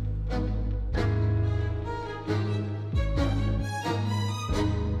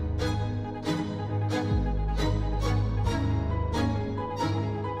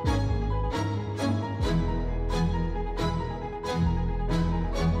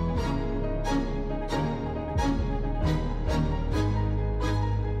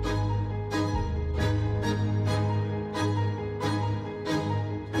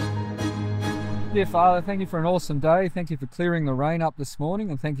 Dear Father, thank you for an awesome day. Thank you for clearing the rain up this morning,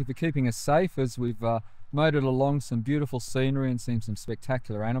 and thank you for keeping us safe as we've motored along some beautiful scenery and seen some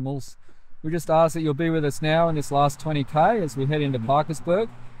spectacular animals. We just ask that you'll be with us now in this last 20k as we head into Parkersburg.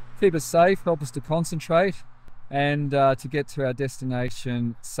 Keep us safe, help us to concentrate and to get to our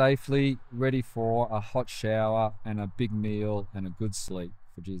destination safely, ready for a hot shower and a big meal and a good sleep.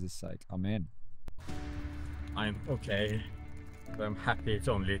 For Jesus' sake, amen. I'm okay. But I'm happy it's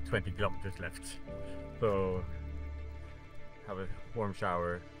only 20 kilometers left. So have a warm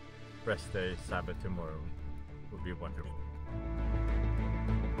shower, rest day, Sabbath tomorrow would be wonderful.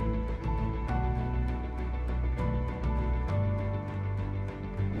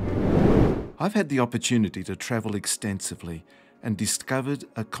 I've had the opportunity to travel extensively and discovered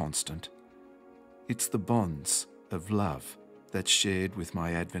a constant. It's the bonds of love that's shared with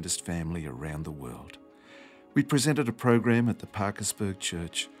my Adventist family around the world. We presented a program at the Parkersburg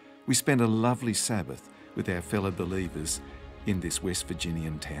Church. We spent a lovely Sabbath with our fellow believers in this West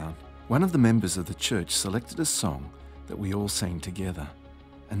Virginian town. One of the members of the church selected a song that we all sang together,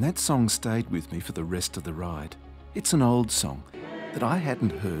 and that song stayed with me for the rest of the ride. It's an old song that I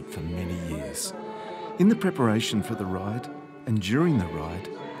hadn't heard for many years. In the preparation for the ride and during the ride,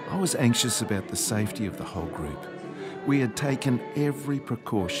 I was anxious about the safety of the whole group. We had taken every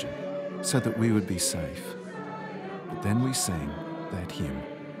precaution so that we would be safe. But then we sang that hymn,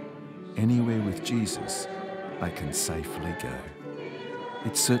 "Anywhere with Jesus, I can safely go."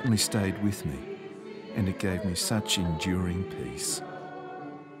 It certainly stayed with me, and it gave me such enduring peace.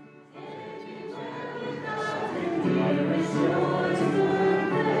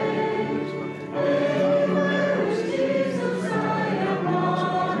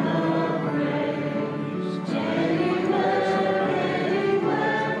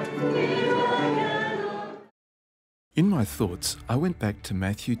 In my thoughts, I went back to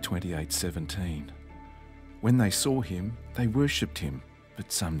Matthew 28:17. When they saw him, they worshipped him,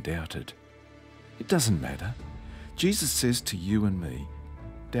 but some doubted. It doesn't matter. Jesus says to you and me,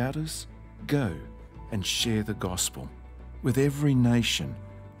 doubters, go and share the gospel with every nation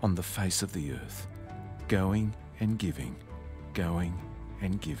on the face of the earth. Going and giving, going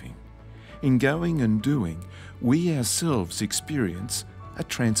and giving. In going and doing, we ourselves experience a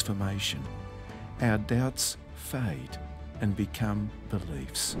transformation. Our doubts fade and become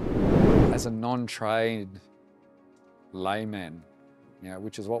beliefs. As a non-trained layman,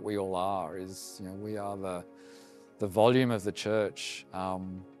 which is what we all are, we are the volume of the church.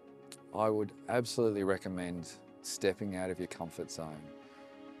 I would absolutely recommend stepping out of your comfort zone.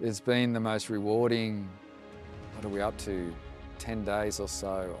 It's been the most rewarding, what are we up to, 10 days or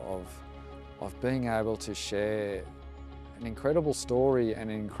so of being able to share an incredible story and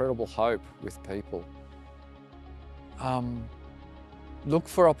an incredible hope with people. Look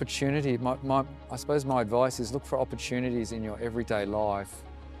for opportunity. I suppose my advice is look for opportunities in your everyday life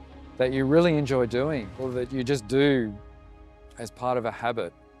that you really enjoy doing or that you just do as part of a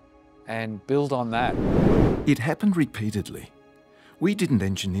habit and build on that. It happened repeatedly. We didn't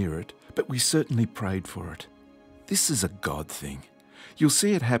engineer it, but we certainly prayed for it. This is a God thing. You'll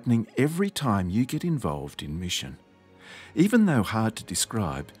see it happening every time you get involved in mission. Even though hard to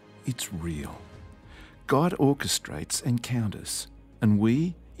describe, it's real. God orchestrates encounters, and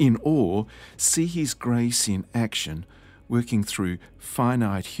we, in awe, see His grace in action, working through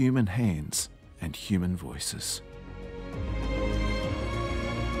finite human hands and human voices.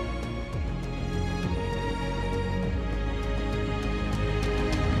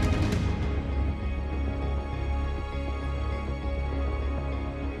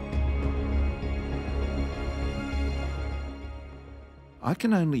 I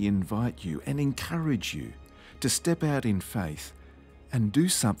can only invite you and encourage you to step out in faith and do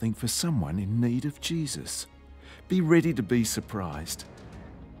something for someone in need of Jesus. Be ready to be surprised.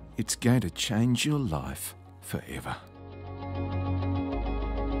 It's going to change your life forever.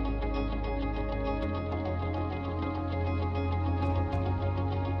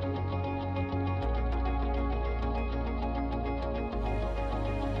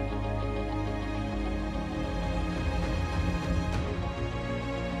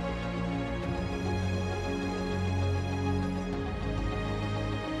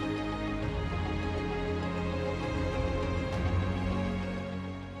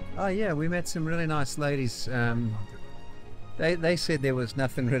 Oh yeah, we met some really nice ladies. They said there was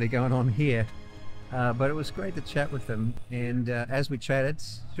nothing really going on here, but it was great to chat with them. And as we chatted,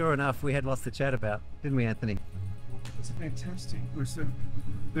 sure enough, we had lots to chat about, didn't we, Anthony? It was fantastic.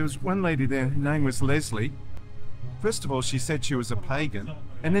 There was one lady there, her name was Leslie. First of all, she said she was a pagan,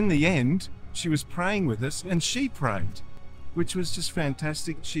 and in the end, she was praying with us, and she prayed, which was just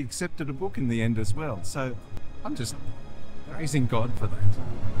fantastic. She accepted a book in the end as well. So I'm just praising God for that.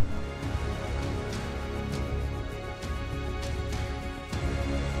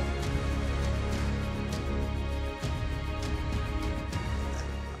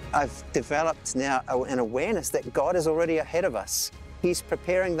 I've developed now an awareness that God is already ahead of us. He's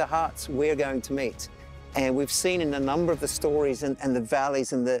preparing the hearts we're going to meet. And we've seen in a number of the stories and the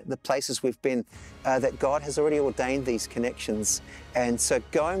valleys and the places we've been that God has already ordained these connections. And so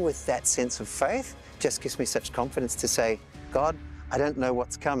going with that sense of faith just gives me such confidence to say, God, I don't know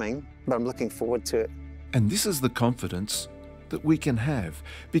what's coming, but I'm looking forward to it. And this is the confidence that we can have,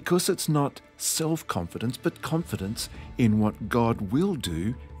 because it's not self-confidence, but confidence in what God will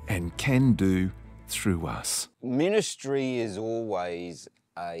do and can do through us. Ministry is always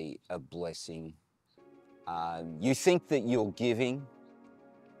a blessing. You think that you're giving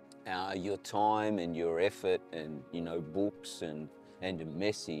your time and your effort and, you know, books and a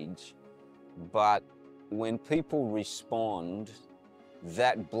message, but when people respond,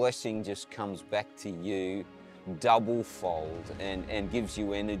 that blessing just comes back to you double fold and gives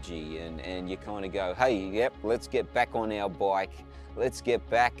you energy, and you kind of go, hey, yep, let's get back on our bike, let's get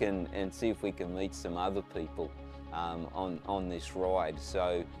back and see if we can meet some other people on this ride.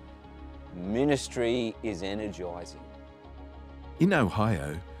 So ministry is energizing. In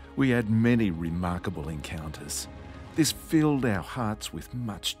Ohio, we had many remarkable encounters. This filled our hearts with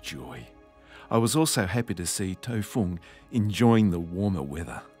much joy. I was also happy to see Tofung enjoying the warmer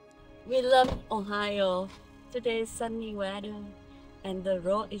weather. We love Ohio. Today's sunny weather and the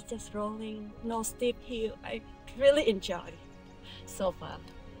road is just rolling, no steep hill. I really enjoy so far.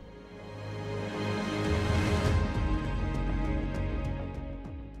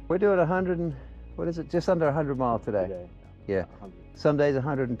 We're doing 100 and, what is it, just under 100 miles today? Yeah. Some days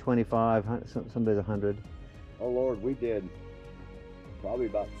 125, some days 100. Oh Lord, we did probably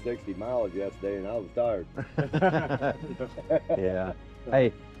about 60 miles yesterday and I was tired. Yeah.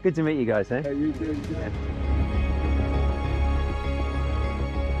 Hey, good to meet you guys, eh? Hey, you too. Yeah.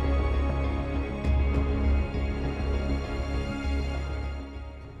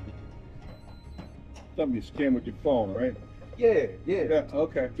 Something you scan with your phone, right? Yeah.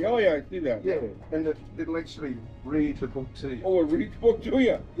 Okay. Oh yeah, I see that. Yeah, and it'll actually read the book to you. Oh, it reads book to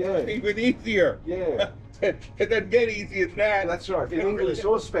you? Yeah. Even easier. Yeah. It doesn't get easier than that. That's right, in English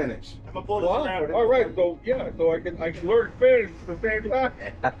or Spanish. Wow. All right, so yeah, so I can learn Spanish at the same time.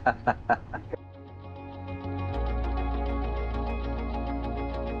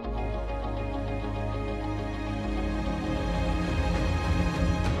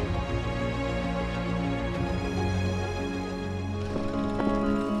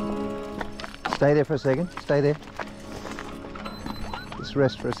 Stay there for a second, stay there. Just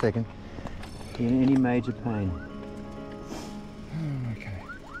rest for a second. In any major pain? Okay.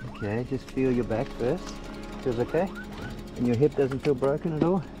 Okay, just feel your back first. Feels okay? And your hip doesn't feel broken at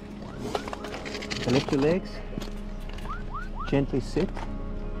all? Lift your legs. Gently sit.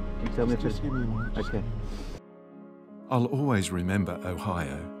 And tell me if it's... Okay. I'll always remember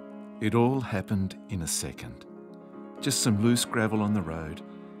Ohio. It all happened in a second. Just some loose gravel on the road,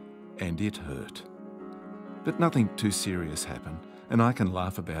 and it hurt. But nothing too serious happened, and I can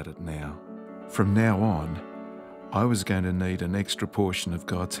laugh about it now. From now on, I was going to need an extra portion of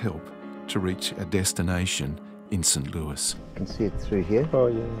God's help to reach a destination in St. Louis. You can see it through here. Oh,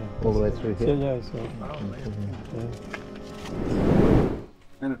 yeah. All the way through here. Yeah,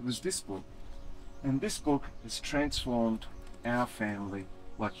 And it was this book. And this book has transformed our family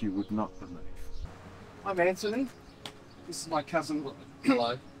like you would not believe. I'm Anthony. This is my cousin.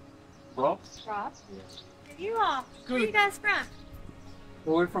 Hello. Rob? Rob? You are? Where are you guys from?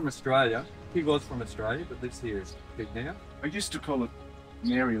 Well, we're from Australia. He was from Australia, but lives here now. I used to call it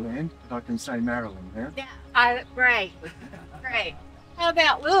Maryland, but I can say Maryland now. Yeah. Great. Great. How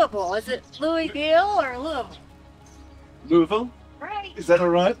about Louisville? Is it Louisville or Louisville? Louisville? Right. Is that all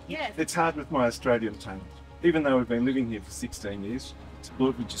right? Yes. It's hard with my Australian tongue. Even though we've been living here for 16 years,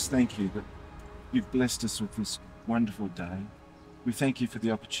 Lord, we just thank you that you've blessed us with this wonderful day. We thank you for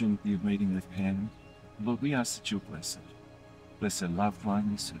the opportunity of meeting with Pam. Lord, we ask that you'll bless her. Bless her loved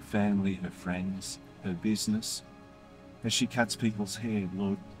ones, her family, her friends, her business. As she cuts people's hair,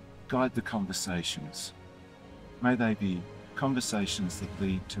 Lord, guide the conversations. May they be conversations that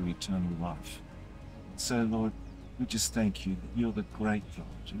lead to eternal life. So, Lord, we just thank you that you're the great God,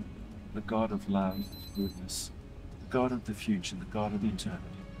 the God of love, goodness, the God of the future, the God of eternity,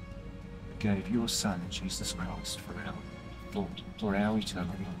 who gave your Son, Jesus Christ, for our eternal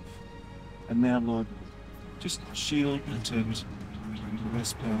life. And now, Lord, just shield, protect, and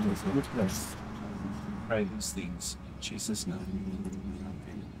rest power with us. Pray these things in Jesus' name.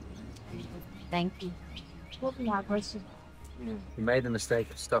 Thank you. We made the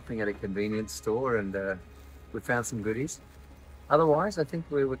mistake of stopping at a convenience store and we found some goodies. Otherwise, I think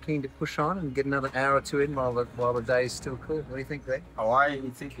we were keen to push on and get another hour or two in while the day is still cool. What do you think, Greg? Oh, I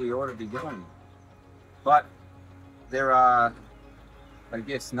think we ought to be going. But there are, I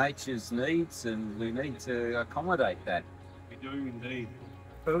guess, nature's needs, and we need to accommodate that. We do indeed.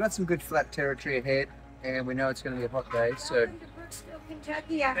 But we've got some good flat territory ahead, and we know it's going to be a hot day, so...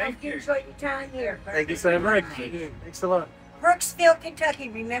 Kentucky, I hope you enjoy your time here. Thank you so much. Thanks a lot. Brooksville, Kentucky,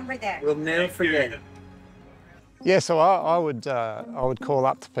 remember that. We'll never forget. Yeah, so I would call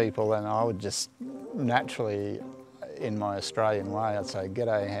up to people, and I would just naturally, in my Australian way, I'd say,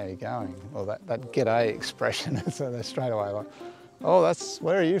 "G'day, how you going?" Or that "G'day" expression, so they're straight away like, "Oh,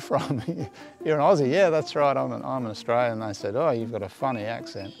 where are you from? You're an Aussie?" "Yeah, that's right, I'm an Australian." And they said, "Oh, you've got a funny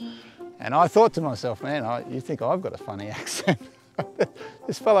accent." And I thought to myself, man, you think I've got a funny accent?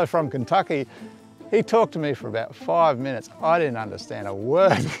 This fellow from Kentucky, he talked to me for about 5 minutes. I didn't understand a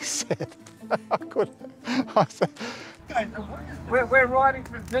word he said. I said, We're riding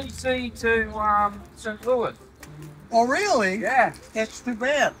from DC to St. Louis. Oh, really? Yeah. That's too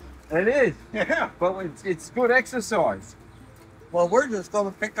bad. It is. Yeah. But it's good exercise. Well, we're just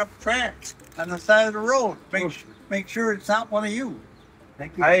going to pick up tracks on the side of the road. Make sure it's not one of you.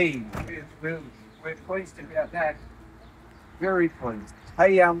 Thank you. Hey, we're pleased about that. Very pleased.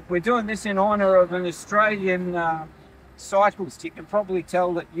 Hey, we're doing this in honour of an Australian cyclist. You can probably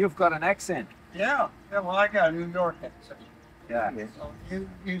tell that you've got an accent. Yeah. Well, I got a New York accent. Yeah. So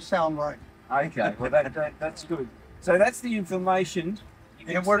you sound right. Okay. Well, that's good. So that's the information.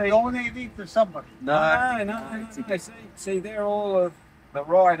 And we're donating to somebody. No. See, they're all of the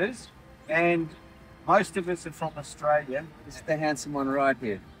riders, and most of us are from Australia. This is the handsome one right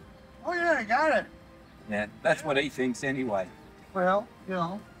here. Oh, yeah, I got it. Yeah, that's what he thinks anyway. Well, you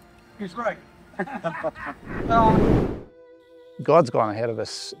know, he's right. God's gone ahead of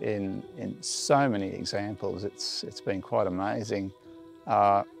us in so many examples. It's been quite amazing.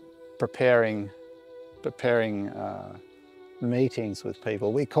 Preparing meetings with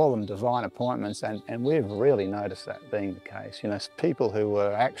people. We call them divine appointments, and we've really noticed that being the case. You know, people who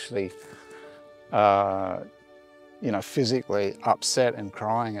were actually, you know, physically upset and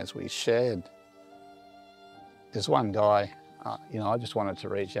crying as we shared. There's one guy, you know, I just wanted to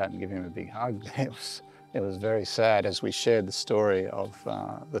reach out and give him a big hug. It was very sad as we shared the story of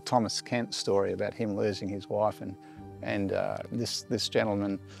the Thomas Kent story about him losing his wife, and this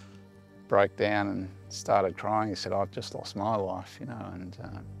gentleman broke down and started crying. He said, "I've just lost my life," you know, and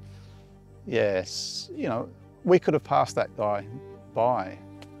yes, you know, we could have passed that guy by,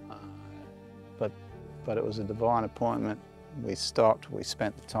 but it was a divine appointment. We stopped, we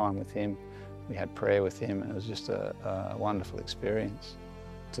spent the time with him, we had prayer with him, and it was just a wonderful experience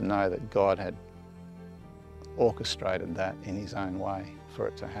to know that God had orchestrated that in his own way for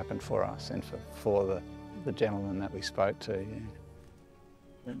it to happen for us and for the gentleman that we spoke to. Yeah.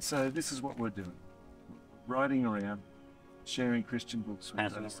 And so this is what we're doing. Riding around, sharing Christian books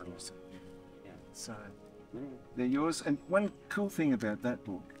with those. So they're yours. And one cool thing about that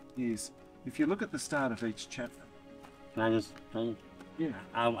book is if you look at the start of each chapter. Yeah.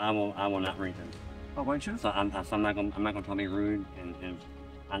 I will not read them. Oh, won't you? So I'm not gonna try to be rude, and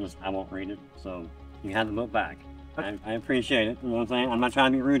I won't read it. So you have the book back. Okay. I appreciate it. You know what I'm saying? I'm not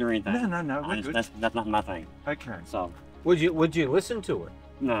trying to be rude or anything. No, we're good. That's not my thing. Okay. So would you listen to it?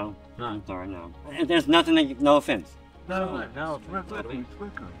 No. I'm sorry, no. There's nothing. No offense. No. We're good.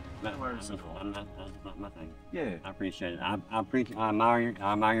 No worries at all. That's not my thing. Yeah. I appreciate it. I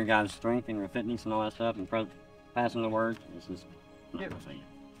admire your guys' strength and your fitness and all that stuff, and passing the word. This is not my thing.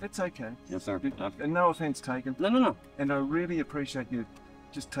 It's okay. Yes, sir. And no offense taken. No. And I really appreciate you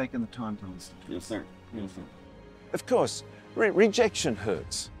just taking the time to listen. Yes, sir. Yes, sir. Of course, rejection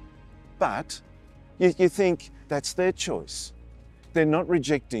hurts, but you think that's their choice. They're not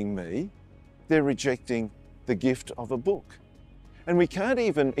rejecting me, they're rejecting the gift of a book. And we can't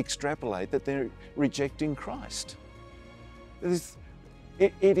even extrapolate that they're rejecting Christ.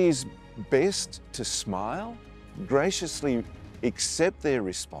 It is best to smile, graciously accept their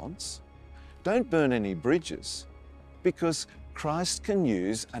response. Don't burn any bridges, because Christ can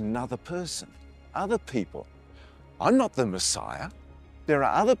use another person, other people, I'm not the Messiah. There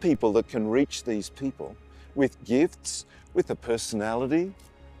are other people that can reach these people with gifts, with a personality,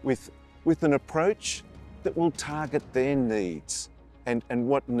 with an approach that will target their needs and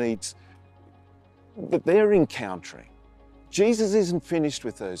what needs that they're encountering. Jesus isn't finished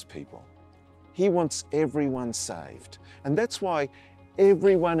with those people. He wants everyone saved. And that's why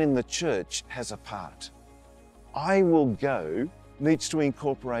everyone in the church has a part. I Will Go needs to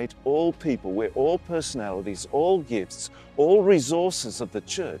incorporate all people, where all personalities, all gifts, all resources of the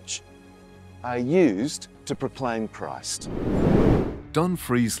church are used to proclaim Christ. Don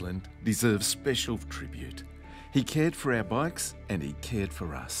Friesland deserves special tribute. He cared for our bikes and he cared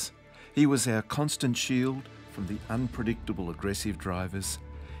for us. He was our constant shield from the unpredictable aggressive drivers.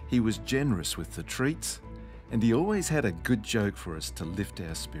 He was generous with the treats, and he always had a good joke for us to lift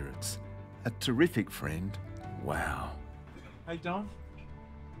our spirits. A terrific friend. Wow. Hey, Don.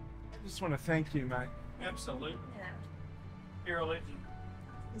 I just want to thank you, mate. Absolutely. You're a legend.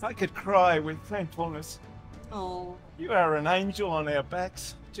 I could cry with thankfulness. Oh. You are an angel on our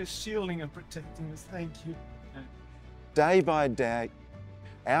backs, just shielding and protecting us. Thank you. Day by day,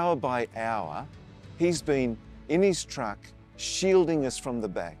 hour by hour, he's been in his truck shielding us from the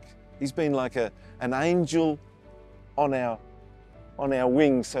back. He's been like an angel on our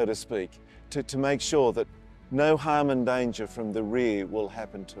wing, so to speak, to make sure that no harm and danger from the rear will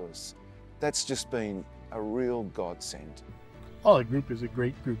happen to us. That's just been a real godsend. Well, the group is a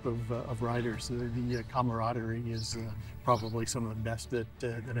great group of riders. The camaraderie is probably some of the best that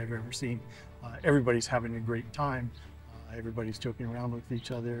I've ever seen. Everybody's having a great time. Everybody's joking around with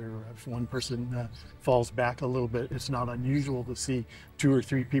each other. If one person falls back a little bit, it's not unusual to see 2 or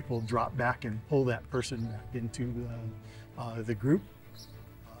 3 people drop back and pull that person back into the group.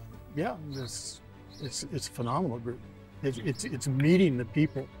 Yeah, it's a phenomenal group. It's meeting the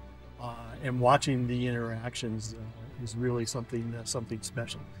people and watching the interactions is really something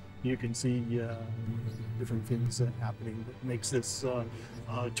special. You can see different things happening that makes this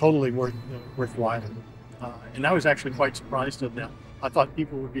totally worthwhile. And I was actually quite surprised at that. I thought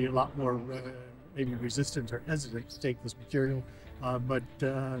people would be a lot more maybe resistant or hesitant to take this material, but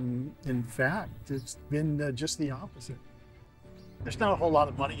in fact, it's been just the opposite. There's not a whole lot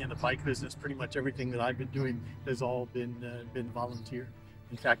of money in the bike business. Pretty much everything that I've been doing has all been volunteer.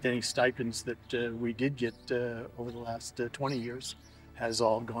 In fact, any stipends that we did get over the last 20 years has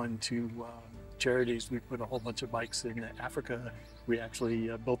all gone to charities. We put a whole bunch of bikes in Africa. We actually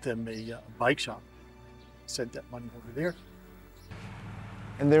built them a bike shop. Sent that money over there.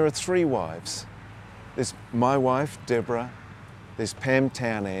 And there are 3 wives. There's my wife, Deborah, there's Pam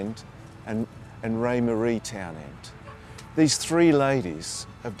Townend, and Ray Marie Townend. These 3 ladies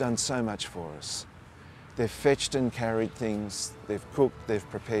have done so much for us. They've fetched and carried things, they've cooked, they've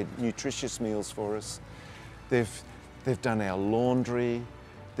prepared nutritious meals for us, they've done our laundry,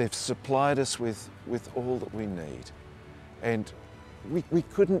 they've supplied us with all that we need. And we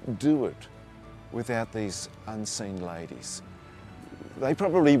couldn't do it without these unseen ladies. They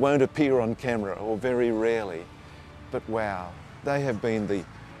probably won't appear on camera, or very rarely, but wow, they have been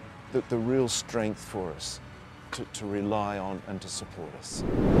the real strength for us to rely on and to support us.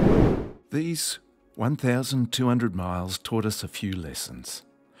 These 1,200 miles taught us a few lessons.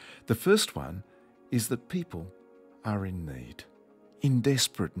 The first one is that people are in need, in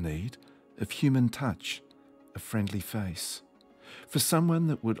desperate need of human touch, a friendly face, for someone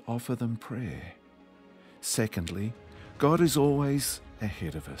that would offer them prayer. Secondly, God is always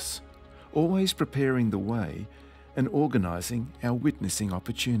ahead of us, always preparing the way and organising our witnessing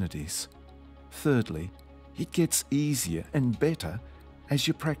opportunities. Thirdly, it gets easier and better as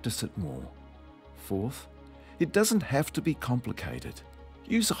you practice it more. Fourth, it doesn't have to be complicated.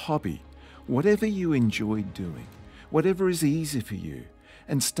 Use a hobby, whatever you enjoy doing, whatever is easy for you,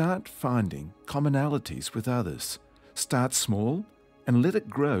 and start finding commonalities with others. Start small and let it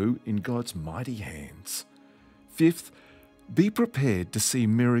grow in God's mighty hands. Fifth, be prepared to see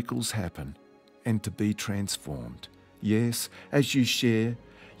miracles happen and to be transformed. Yes, as you share,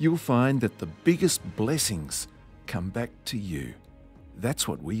 you'll find that the biggest blessings come back to you. That's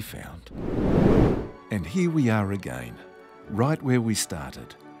what we found. And here we are again, right where we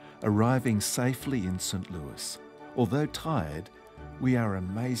started, arriving safely in St. Louis. Although tired, we are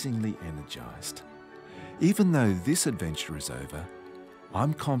amazingly energized. Even though this adventure is over,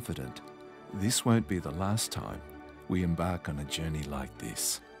 I'm confident this won't be the last time we embark on a journey like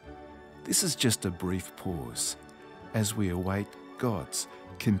this. This is just a brief pause as we await God's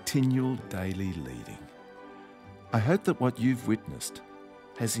continual daily leading. I hope that what you've witnessed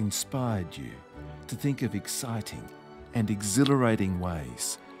has inspired you to think of exciting and exhilarating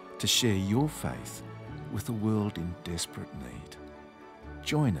ways to share your faith with a world in desperate need.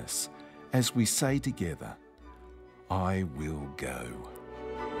 Join us as we say together, I will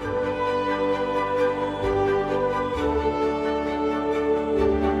go.